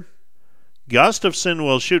here. Gustafson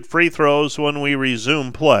will shoot free throws when we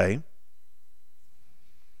resume play.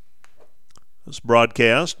 This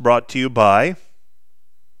broadcast brought to you by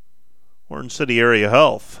Orange City Area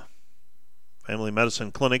Health, Family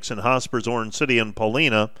Medicine Clinics in Hospers, Orange City, and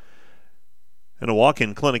Paulina, and a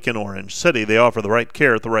walk-in clinic in Orange City. They offer the right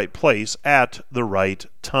care at the right place at the right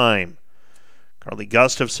time. Carly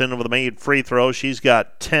Gustafson with a made free throw. She's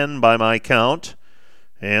got 10 by my count,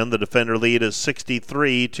 and the defender lead is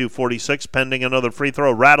 63-46 pending another free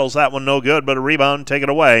throw. Rattles that one, no good, but a rebound taken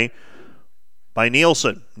away by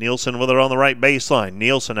Nielsen. Nielsen with it on the right baseline.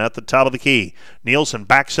 Nielsen at the top of the key. Nielsen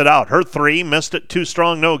backs it out. Her 3, missed it, too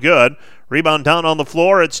strong, no good. Rebound down on the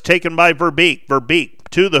floor. It's taken by Verbeek. Verbeek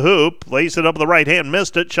to the hoop. Lays it up with the right hand.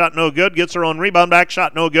 Missed it. Shot no good. Gets her own rebound back.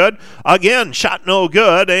 Shot no good. Again, shot no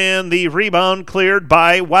good. And the rebound cleared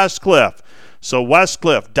by Westcliff. So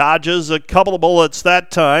Westcliff dodges a couple of bullets that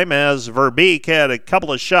time as Verbeek had a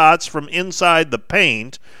couple of shots from inside the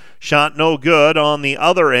paint. Shot no good on the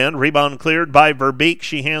other end. Rebound cleared by Verbeek.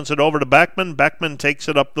 She hands it over to Beckman. Beckman takes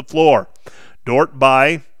it up the floor. Dordt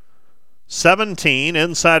by 17.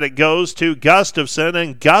 Inside it goes to Gustafson,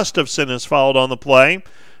 and Gustafson is fouled on the play.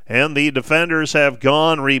 And the defenders have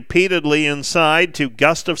gone repeatedly inside to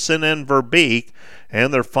Gustafson and Verbeek,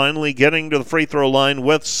 and they're finally getting to the free throw line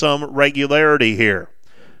with some regularity here.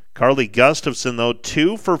 Carly Gustafson, though,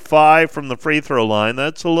 2 for 5 from the free throw line.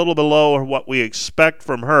 That's a little below what we expect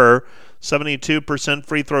from her. 72%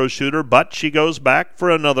 free throw shooter, but she goes back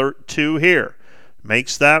for another 2 here.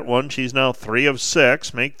 Makes that one. She's now 3 of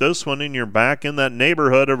 6. Make this one, and you're back in that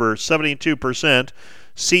neighborhood of her 72%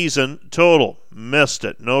 season total. Missed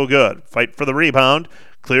it. No good. Fight for the rebound.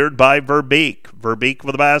 Cleared by Verbeek. Verbeek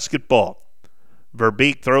with the basketball.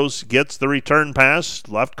 Verbeek gets the return pass.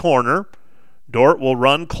 Left corner. Dordt will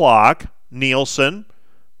run clock. Nielsen,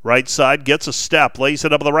 right side, gets a step, lays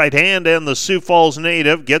it up with the right hand, and the Sioux Falls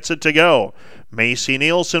native gets it to go. Macy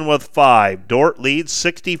Nielsen with 5. Dordt leads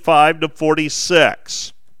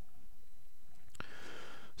 65-46.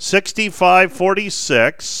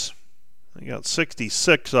 65-46. I got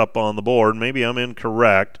 66 up on the board. Maybe I'm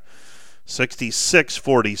incorrect.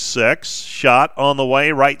 66-46. Shot on the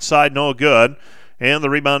way, right side, no good. And the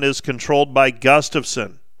rebound is controlled by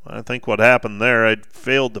Gustafson. I think what happened there, I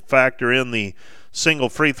failed to factor in the single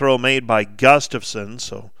free throw made by Gustafson.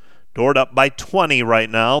 So Dordt up by 20 right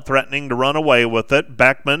now, threatening to run away with it.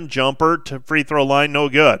 Beckman, jumper to free throw line, no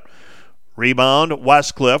good. Rebound,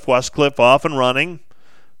 Westcliff. Westcliff off and running.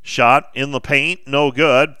 Shot in the paint, no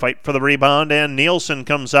good. Fight for the rebound, and Nielsen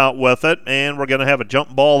comes out with it. And we're going to have a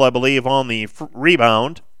jump ball, I believe, on the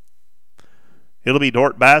rebound. It'll be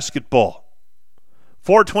Dordt basketball.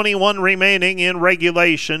 4:21 remaining in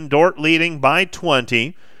regulation. Dordt leading by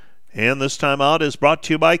 20. And this timeout is brought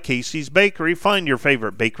to you by Casey's Bakery. Find your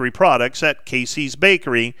favorite bakery products at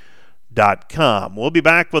caseysbakery.com. We'll be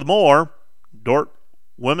back with more Dordt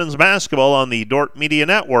women's basketball on the Dordt Media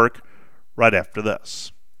Network right after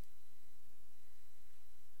this.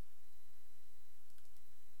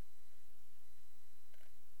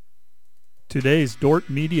 Today's Dordt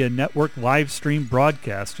Media Network live stream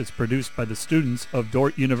broadcast is produced by the students of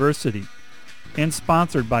Dordt University and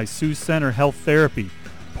sponsored by Sioux Center Health Therapy,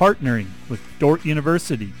 partnering with Dordt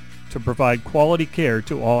University to provide quality care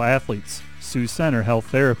to all athletes. Sioux Center Health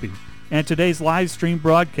Therapy. And today's live stream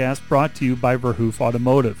broadcast brought to you by Verhoof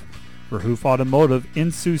Automotive. Verhoof Automotive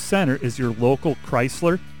in Sioux Center is your local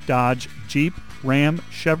Chrysler, Dodge, Jeep, Ram,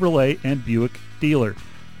 Chevrolet, and Buick dealer.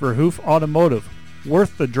 Verhoof Automotive,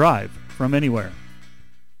 worth the drive from anywhere.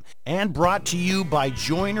 And brought to you by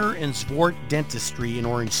Joyner and Zwart Dentistry in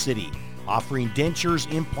Orange City, offering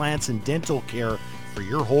dentures, implants, and dental care for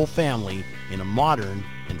your whole family in a modern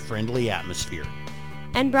and friendly atmosphere.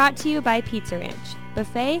 And brought to you by Pizza Ranch,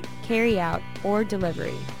 buffet, carry out, or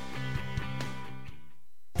delivery.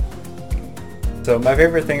 So my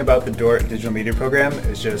favorite thing about the Dordt Digital Media Program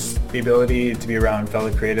is just the ability to be around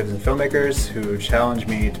fellow creatives and filmmakers who challenge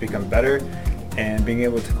me to become better, and being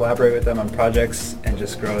able to collaborate with them on projects and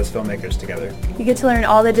just grow as filmmakers together. You get to learn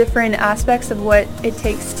all the different aspects of what it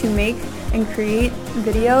takes to make and create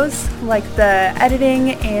videos, like the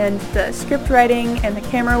editing and the script writing and the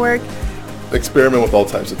camera work. Experiment with all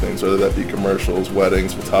types of things, whether that be commercials,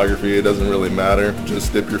 weddings, photography, it doesn't really matter.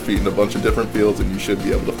 Just dip your feet in a bunch of different fields and you should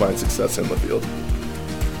be able to find success in the field.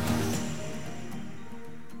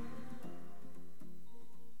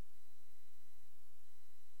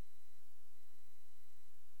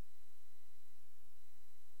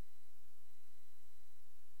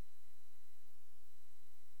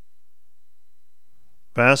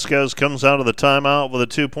 Vasquez comes out of the timeout with a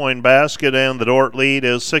 2-point basket, and the Dordt lead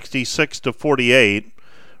is 66-48.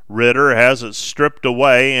 Ritter has it stripped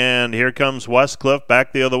away, and here comes Westcliff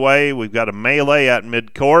back the other way. We've got a melee at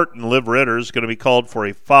midcourt, and Liv Ritter is going to be called for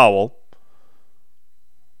a foul.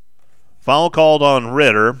 Foul called on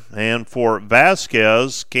Ritter, and for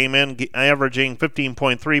Vasquez, came in averaging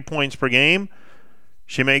 15.3 points per game.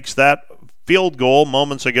 She makes that field goal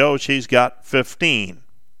moments ago. She's got 15.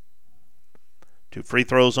 2 free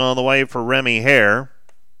throws on the way for Remy Hare.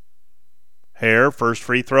 Hare, first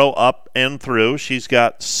free throw up and through. She's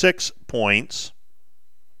got 6 points.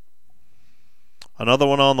 Another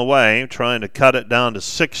one on the way, trying to cut it down to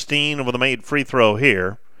 16 with a made free throw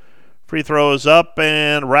here. Free throw is up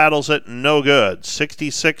and rattles it, no good.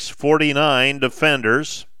 66-49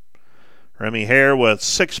 defenders. Remy Hare with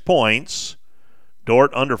 6 points.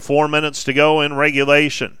 Dordt under 4 minutes to go in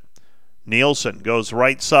regulation. Nielsen goes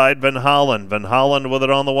right side, Van Hollen. Van Hollen with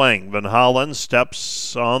it on the wing. Van Hollen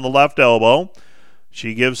steps on the left elbow.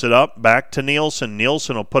 She gives it up back to Nielsen.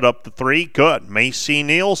 Nielsen will put up the three. Good. Macy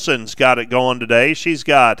Nielsen's got it going today. She's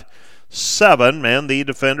got 7, and the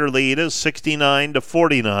defender lead is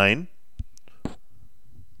 69-49.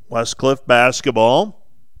 Westcliff basketball.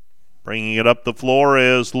 Bringing it up the floor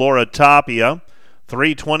is Laura Tapia.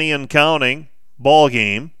 3:20 and counting. Ball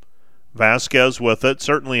game. Vasquez with it.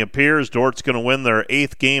 Certainly appears Dort's going to win their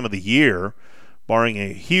 8th game of the year, barring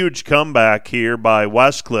a huge comeback here by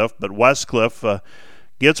Westcliff. But Westcliff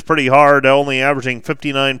gets pretty hard, only averaging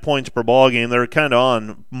 59 points per ball game. They're kind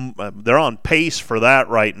of on pace for that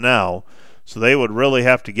right now. So they would really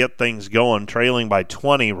have to get things going, trailing by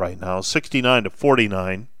 20 right now,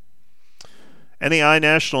 69-49. NEI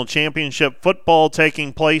National Championship football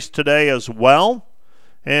taking place today as well.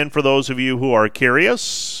 And for those of you who are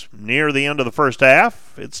curious, near the end of the first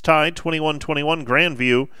half, it's tied 21-21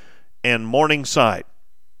 Grandview and Morningside.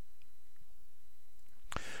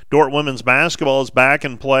 Dordt women's basketball is back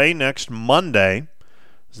in play next Monday,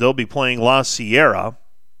 as they'll be playing La Sierra.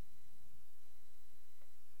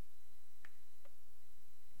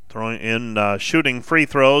 Throwing in shooting free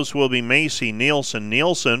throws will be Macy Nielsen.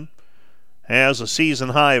 Nielsen has a season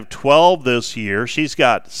high of 12 this year. She's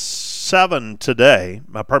got 8.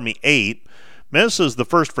 Misses the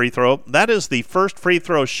first free throw. That is the first free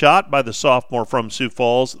throw shot by the sophomore from Sioux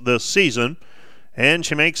Falls this season. And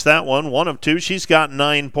she makes that one of 2. She's got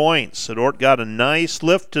 9 points. Dordt got a nice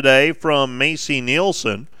lift today from Macy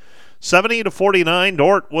Nielsen. 70-49,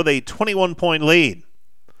 Dordt with a 21-point lead.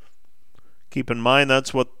 Keep in mind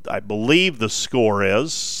that's what I believe the score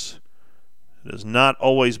is. It has not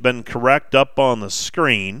always been correct up on the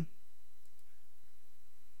screen.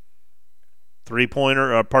 A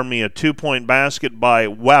 2-point basket by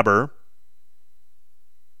Weber.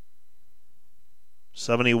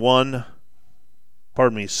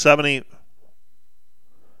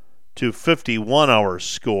 70-51 our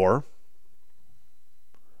score.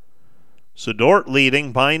 So Dordt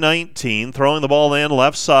leading by 19. Throwing the ball in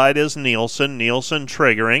left side is Nielsen. Nielsen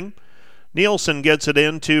triggering. Nielsen gets it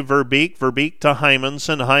into Verbeek. Verbeek to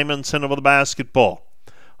Hymanson. Hymanson over the basketball.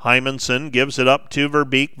 Hymanson gives it up to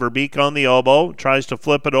Verbeek. Verbeek on the elbow. Tries to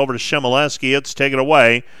flip it over to Shemileski. It's taken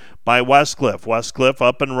away by Westcliff. Westcliff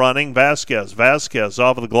up and running. Vasquez. Vasquez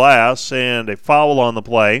off of the glass and a foul on the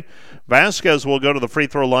play. Vasquez will go to the free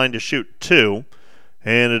throw line to shoot 2.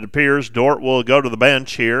 And it appears Dordt will go to the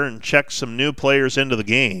bench here and check some new players into the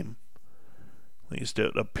game. At least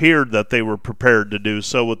it appeared that they were prepared to do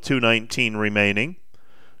so with 2:19 remaining.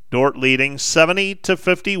 Dordt leading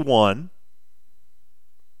 70-51.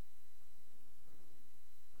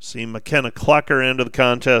 See McKenna Klecker into the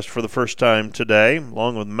contest for the first time today,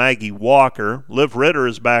 along with Maggie Walker. Liv Ritter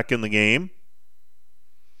is back in the game.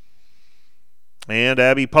 And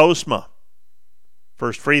Abby Postma.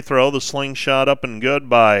 First free throw, the slingshot up and good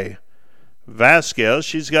by Vasquez.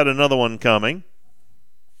 She's got another one coming.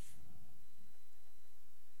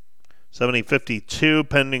 70-52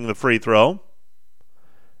 pending the free throw.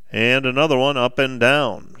 And another one up and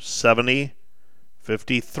down.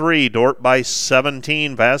 70-53. Dordt by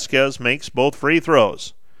 17. Vasquez makes both free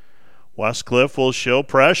throws. Westcliff will show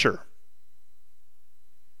pressure.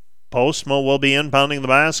 Postma will be inbounding the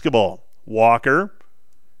basketball. Walker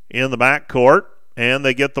in the backcourt. And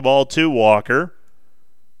they get the ball to Walker.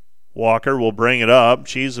 Walker will bring it up.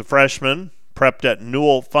 She's a freshman, prepped at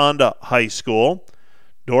Newell Fonda High School.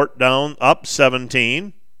 Dordt down, up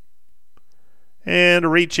 17. And a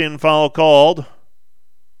reach-in foul called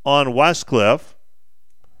on Westcliff.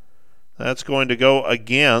 That's going to go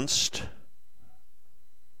against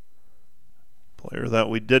a player that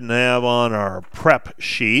we didn't have on our prep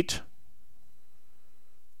sheet.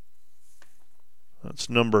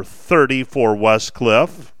 That's number 30 for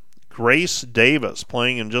Westcliff. Grace Davis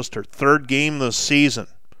playing in just her 3rd game this season.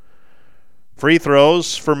 Free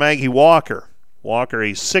throws for Maggie Walker. Walker,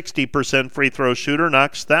 a 60% free throw shooter,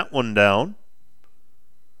 knocks that one down.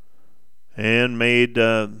 And made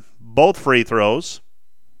both free throws.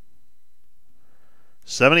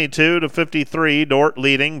 72-53, Dordt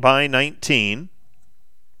leading by 19.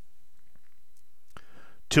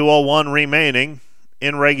 2:01 remaining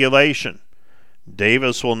in regulation.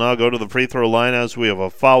 Davis will now go to the free throw line as we have a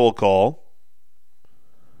foul call.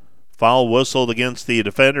 Foul whistled against the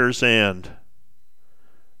defenders and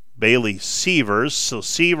Bailey Sievers. So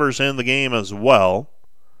Sievers in the game as well.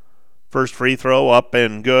 First free throw up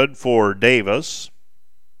and good for Davis.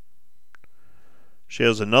 She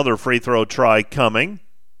has another free throw try coming.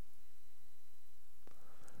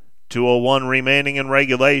 2:01 remaining in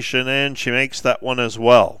regulation, and she makes that one as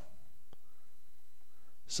well.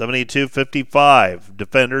 72-55,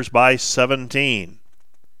 defenders by 17.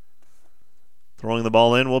 Throwing the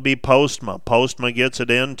ball in will be Postma. Postma gets it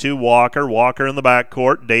in to Walker. Walker in the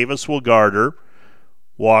backcourt. Davis will guard her.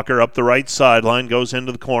 Walker up the right sideline, goes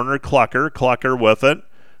into the corner. Clucker. Clucker with it.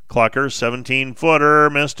 Clucker, 17-footer,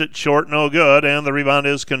 missed it short, no good, and the rebound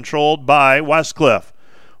is controlled by Westcliff.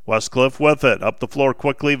 Westcliff with it. Up the floor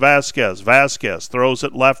quickly, Vasquez. Vasquez throws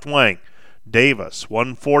it left wing. Davis,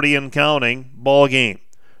 1:40 and counting, ball game.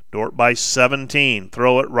 Dordt by 17.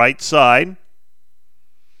 Throw it right side.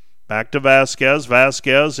 Back to Vasquez.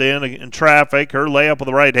 Vasquez in traffic. Her layup with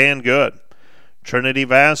the right hand, good. Trinity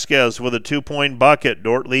Vasquez with a 2-point bucket.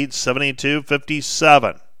 Dordt leads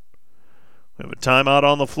 72-57. We have a timeout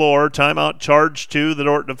on the floor. Timeout charged to the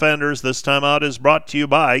Dordt defenders. This timeout is brought to you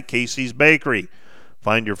by Casey's Bakery.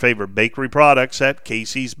 Find your favorite bakery products at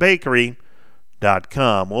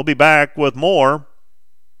caseysbakery.com. We'll be back with more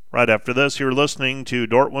right after this. You're listening to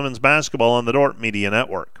Dordt Women's Basketball on the Dordt Media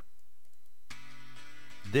Network.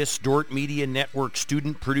 This Dordt Media Network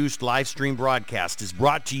student-produced live stream broadcast is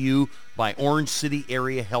brought to you by Orange City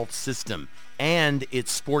Area Health System and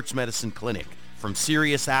its sports medicine clinic. From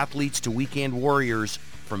serious athletes to weekend warriors,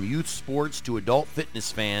 from youth sports to adult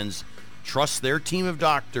fitness fans, trust their team of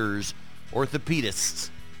doctors, orthopedists,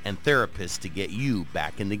 and therapists to get you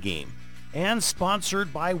back in the game. And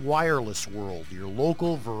sponsored by Wireless World, your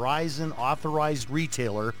local Verizon authorized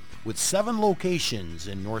retailer with 7 locations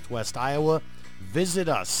in Northwest Iowa. Visit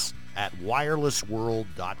us at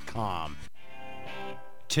wirelessworld.com.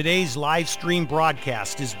 Today's live stream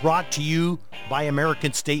broadcast is brought to you by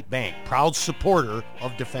American State Bank, proud supporter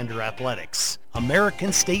of Defender Athletics.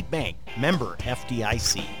 American State Bank, member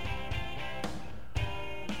FDIC.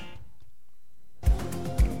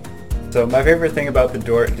 So my favorite thing about the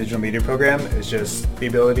Dordt Digital Media Program is just the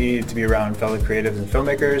ability to be around fellow creatives and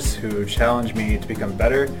filmmakers who challenge me to become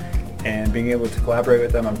better, and being able to collaborate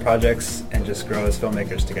with them on projects and just grow as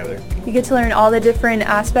filmmakers together. You get to learn all the different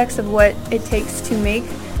aspects of what it takes to make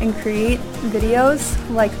and create videos,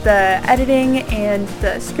 like the editing and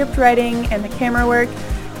the script writing and the camera work.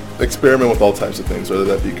 Experiment with all types of things, whether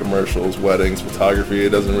that be commercials, weddings, photography, it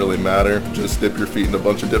doesn't really matter. Just dip your feet in a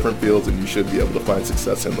bunch of different fields and you should be able to find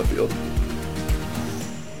success in the field.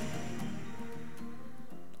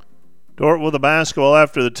 Dordt with the basketball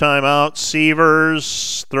after the timeout.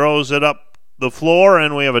 Sievers throws it up the floor,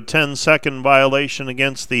 and we have a 10-second violation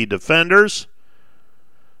against the defenders.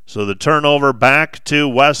 So the turnover back to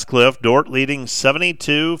Westcliff. Dordt leading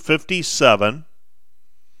 72-57.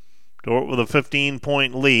 Dordt with a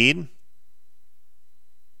 15-point lead.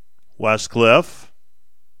 Westcliff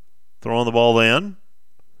throwing the ball in,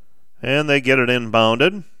 and they get it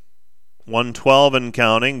inbounded. 1:12 and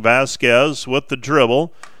counting. Vasquez with the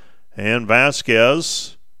dribble. And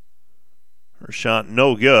Vasquez, her shot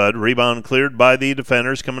no good. Rebound cleared by the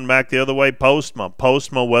defenders. Coming back the other way, Postma.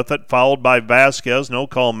 Postma with it, fouled by Vasquez. No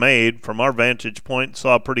call made. From our vantage point,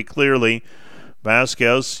 saw pretty clearly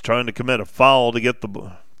Vasquez trying to commit a foul to get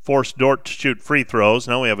the force Dordt to shoot free throws.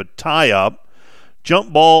 Now we have a tie-up.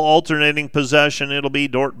 Jump ball alternating possession. It'll be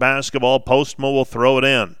Dordt basketball. Postma will throw it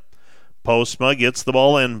in. Postma gets the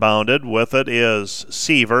ball inbounded. With it is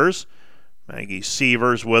Sievers. Maggie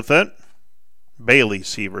Sievers with it. Bailey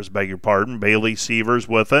Sievers, beg your pardon. Bailey Sievers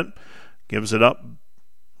with it. Gives it up.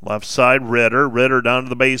 Left side, Ritter. Ritter down to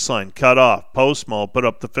the baseline. Cut off. Postma put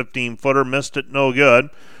up the 15-footer. Missed it. No good.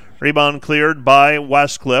 Rebound cleared by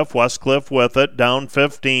Westcliff. Westcliff with it. Down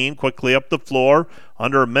 15. Quickly up the floor.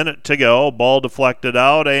 Under a minute to go. Ball deflected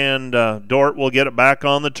out, and Dordt will get it back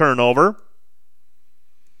on the turnover.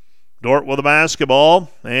 Dordt with the basketball,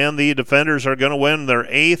 and the defenders are going to win their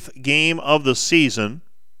 8th game of the season.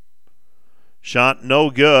 Shot no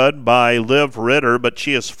good by Liv Ritter, but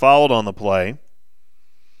she is fouled on the play.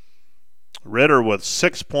 Ritter with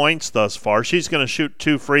 6 points thus far. She's going to shoot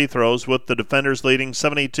 2 free throws with the defenders leading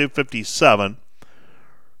 72-57.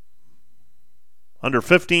 Under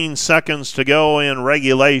 15 seconds to go in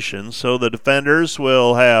regulation, so the defenders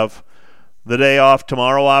will have the day off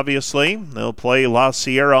tomorrow, obviously. They'll play La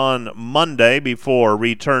Sierra on Monday before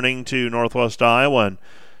returning to Northwest Iowa and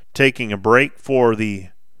taking a break for the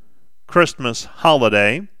Christmas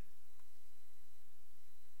holiday.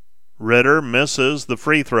 Ritter misses the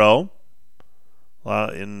free throw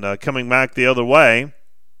in coming back the other way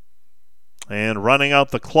and running out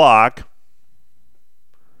the clock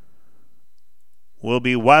will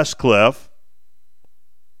be Westcliff.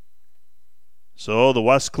 So the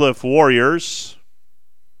Westcliff Warriors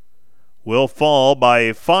will fall by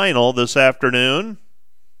a final this afternoon.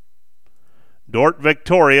 Dordt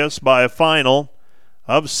victorious by a final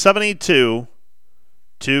of 72-59.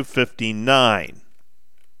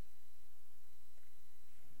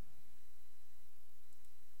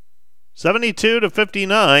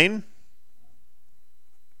 72-59.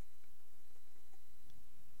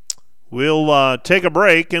 We'll take a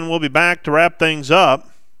break, and we'll be back to wrap things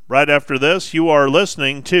up. Right after this, you are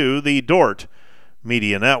listening to the Dordt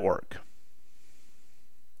Media Network.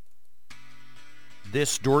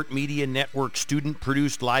 This Dordt Media Network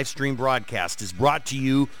student-produced live stream broadcast is brought to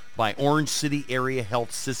you by Orange City Area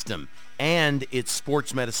Health System and its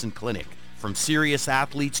sports medicine clinic. From serious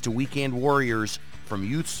athletes to weekend warriors, from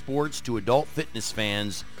youth sports to adult fitness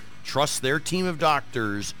fans, trust their team of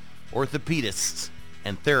doctors, orthopedists,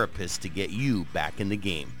 and therapists to get you back in the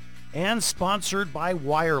game. And sponsored by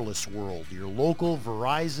Wireless World, your local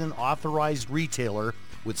Verizon authorized retailer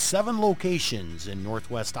with 7 locations in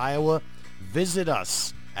Northwest Iowa. Visit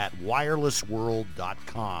us at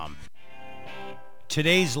wirelessworld.com.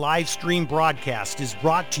 Today's live stream broadcast is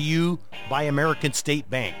brought to you by American State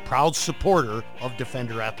Bank, proud supporter of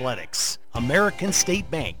Defender Athletics. American State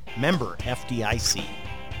Bank, member FDIC.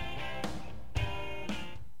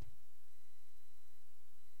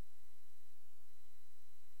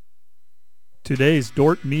 Today's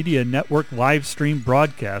Dordt Media Network live stream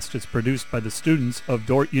broadcast is produced by the students of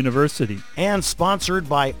Dordt University and sponsored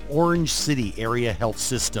by Orange City Area Health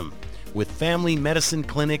System with family medicine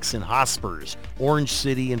clinics and hospitals, Orange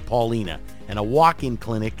City and Paulina, and a walk-in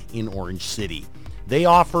clinic in Orange City. They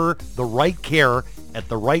offer the right care at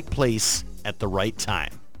the right place at the right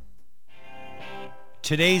time.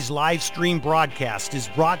 Today's live stream broadcast is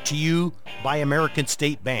brought to you by American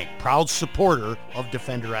State Bank, proud supporter of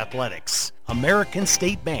Defender Athletics. American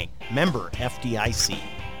State Bank, member FDIC.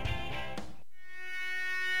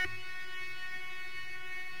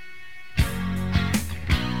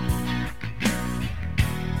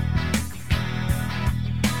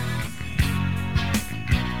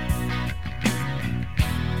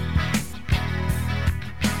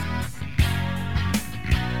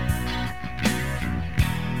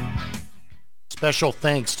 Special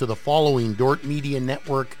thanks to the following Dordt Media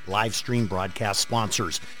Network live stream broadcast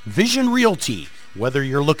sponsors. Vision Realty. Whether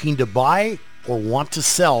you're looking to buy or want to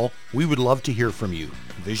sell, we would love to hear from you.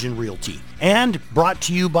 Vision Realty. And brought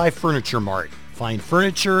to you by Furniture Mart. Find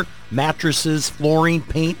furniture, mattresses, flooring,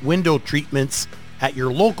 paint, window treatments at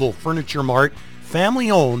your local Furniture Mart, family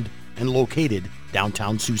owned and located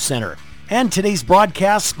downtown Sioux Center. And today's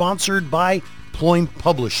broadcast sponsored by Ployne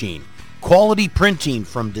Publishing. Quality printing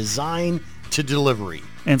from design to delivery.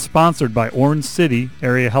 And sponsored by Orange City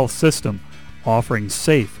Area Health System, offering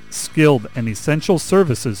safe, skilled, and essential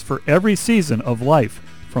services for every season of life,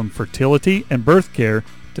 from fertility and birth care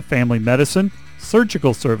to family medicine,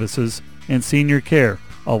 surgical services, and senior care.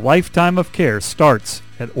 A lifetime of care starts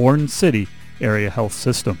at Orange City Area Health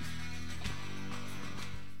System.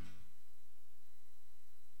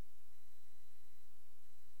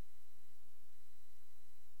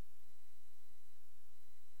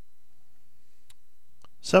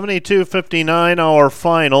 (72-59) our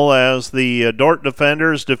final as the Dordt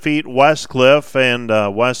Defenders defeat Westcliff, and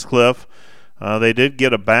Westcliff they did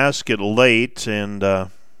get a basket late, and the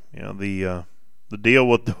deal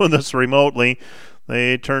with doing this remotely,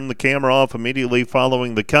 they turned the camera off immediately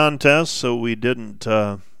following the contest, so we didn't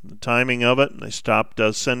the timing of it. They stopped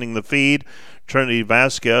sending the feed. Trinity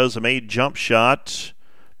Vasquez, a made jump shot,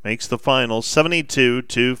 makes the final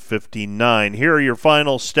 72-59. Here are your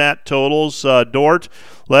final stat totals. Dordt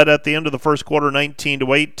led at the end of the first quarter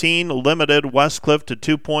 19-18, limited Westcliff to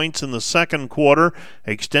 2 points in the second quarter,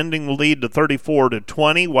 extending the lead to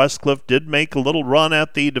 34-20. Westcliff did make a little run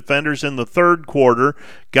at the Defenders in the third quarter,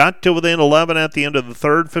 got to within 11 at the end of the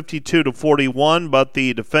third, 52-41, but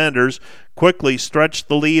the Defenders quickly stretched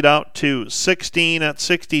the lead out to 16 at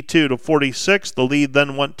 62-46. The lead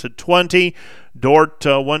then went to 20. Dordt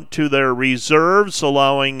went to their reserves,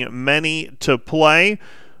 allowing many to play.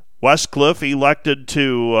 Westcliff elected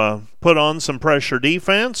to put on some pressure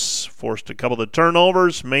defense, forced a couple of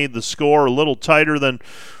turnovers, made the score a little tighter than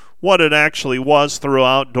what it actually was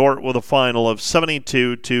throughout. Dordt with a final of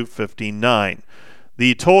 72-59.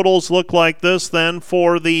 The totals look like this then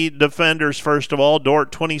for the Defenders. First of all,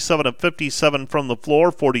 Dordt 27 of 57 from the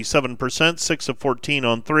floor, 47%, 6 of 14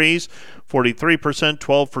 on threes, 43%,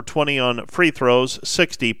 12 for 20 on free throws,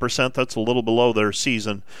 60%. That's a little below their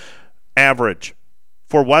season average.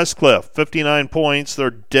 For Westcliff, 59 points. They're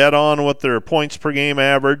dead on with their points per game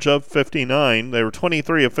average of 59. They were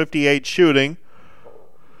 23 of 58 shooting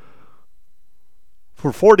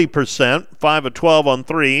for 40%, 5 of 12 on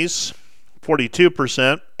threes,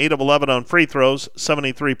 42%, 8 of 11 on free throws,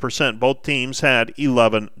 73%. Both teams had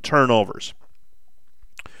 11 turnovers.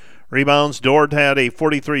 Rebounds, Dordt had a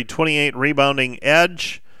 43-28 rebounding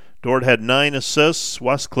edge. Dordt had 9 assists.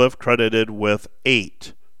 Westcliff credited with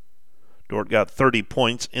 8. Dordt got 30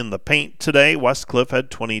 points in the paint today. Westcliff had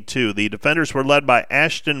 22. The defenders were led by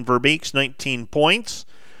Ashton Verbeeks, 19 points.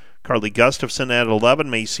 Carly Gustafson had 11.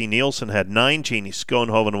 Macy Nielsen had 9. Jeannie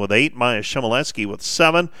Schoenhoven with 8. Maya Shimoleski with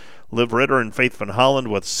 7. Liv Ritter and Faith Van Holland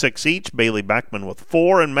with 6 each. Bailey Beckman with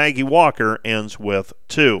 4. And Maggie Walker ends with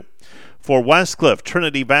 2. For Westcliff,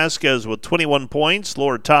 Trinity Vasquez with 21 points.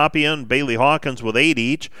 Laura Tapia and Bailey Hawkins with 8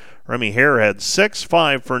 each. Remy Hare had 6.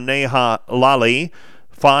 5 for Neha Lally.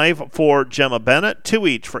 5 for Gemma Bennett. 2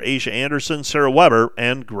 each for Asia Anderson, Sarah Weber,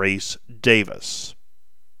 and Grace Davis.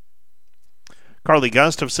 Carly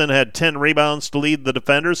Gustafson had 10 rebounds to lead the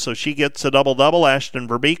defenders, so she gets a double-double. Ashton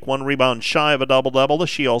Verbeek, 1 rebound shy of a double-double.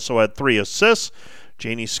 She also had 3 assists.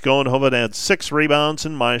 Janie Schoenhoven had 6 rebounds,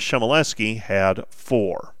 and Maya Shimoleski had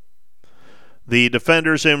 4. The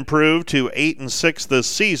defenders improved to 8-6 this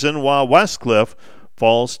season, while Westcliff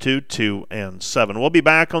falls to 2-7. We'll be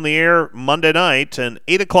back on the air Monday night, an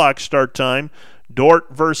 8 o'clock start time. Dordt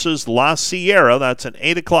versus La Sierra. That's an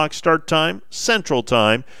 8 o'clock start time, Central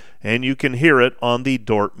Time, and you can hear it on the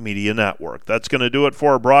Dordt Media Network. That's going to do it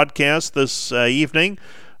for our broadcast this evening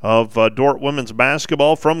of Dordt women's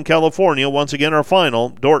basketball from California. Once again, our final,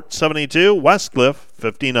 Dordt 72, Westcliff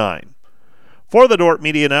 59. For the Dordt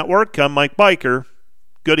Media Network, I'm Mike Biker.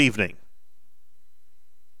 Good evening.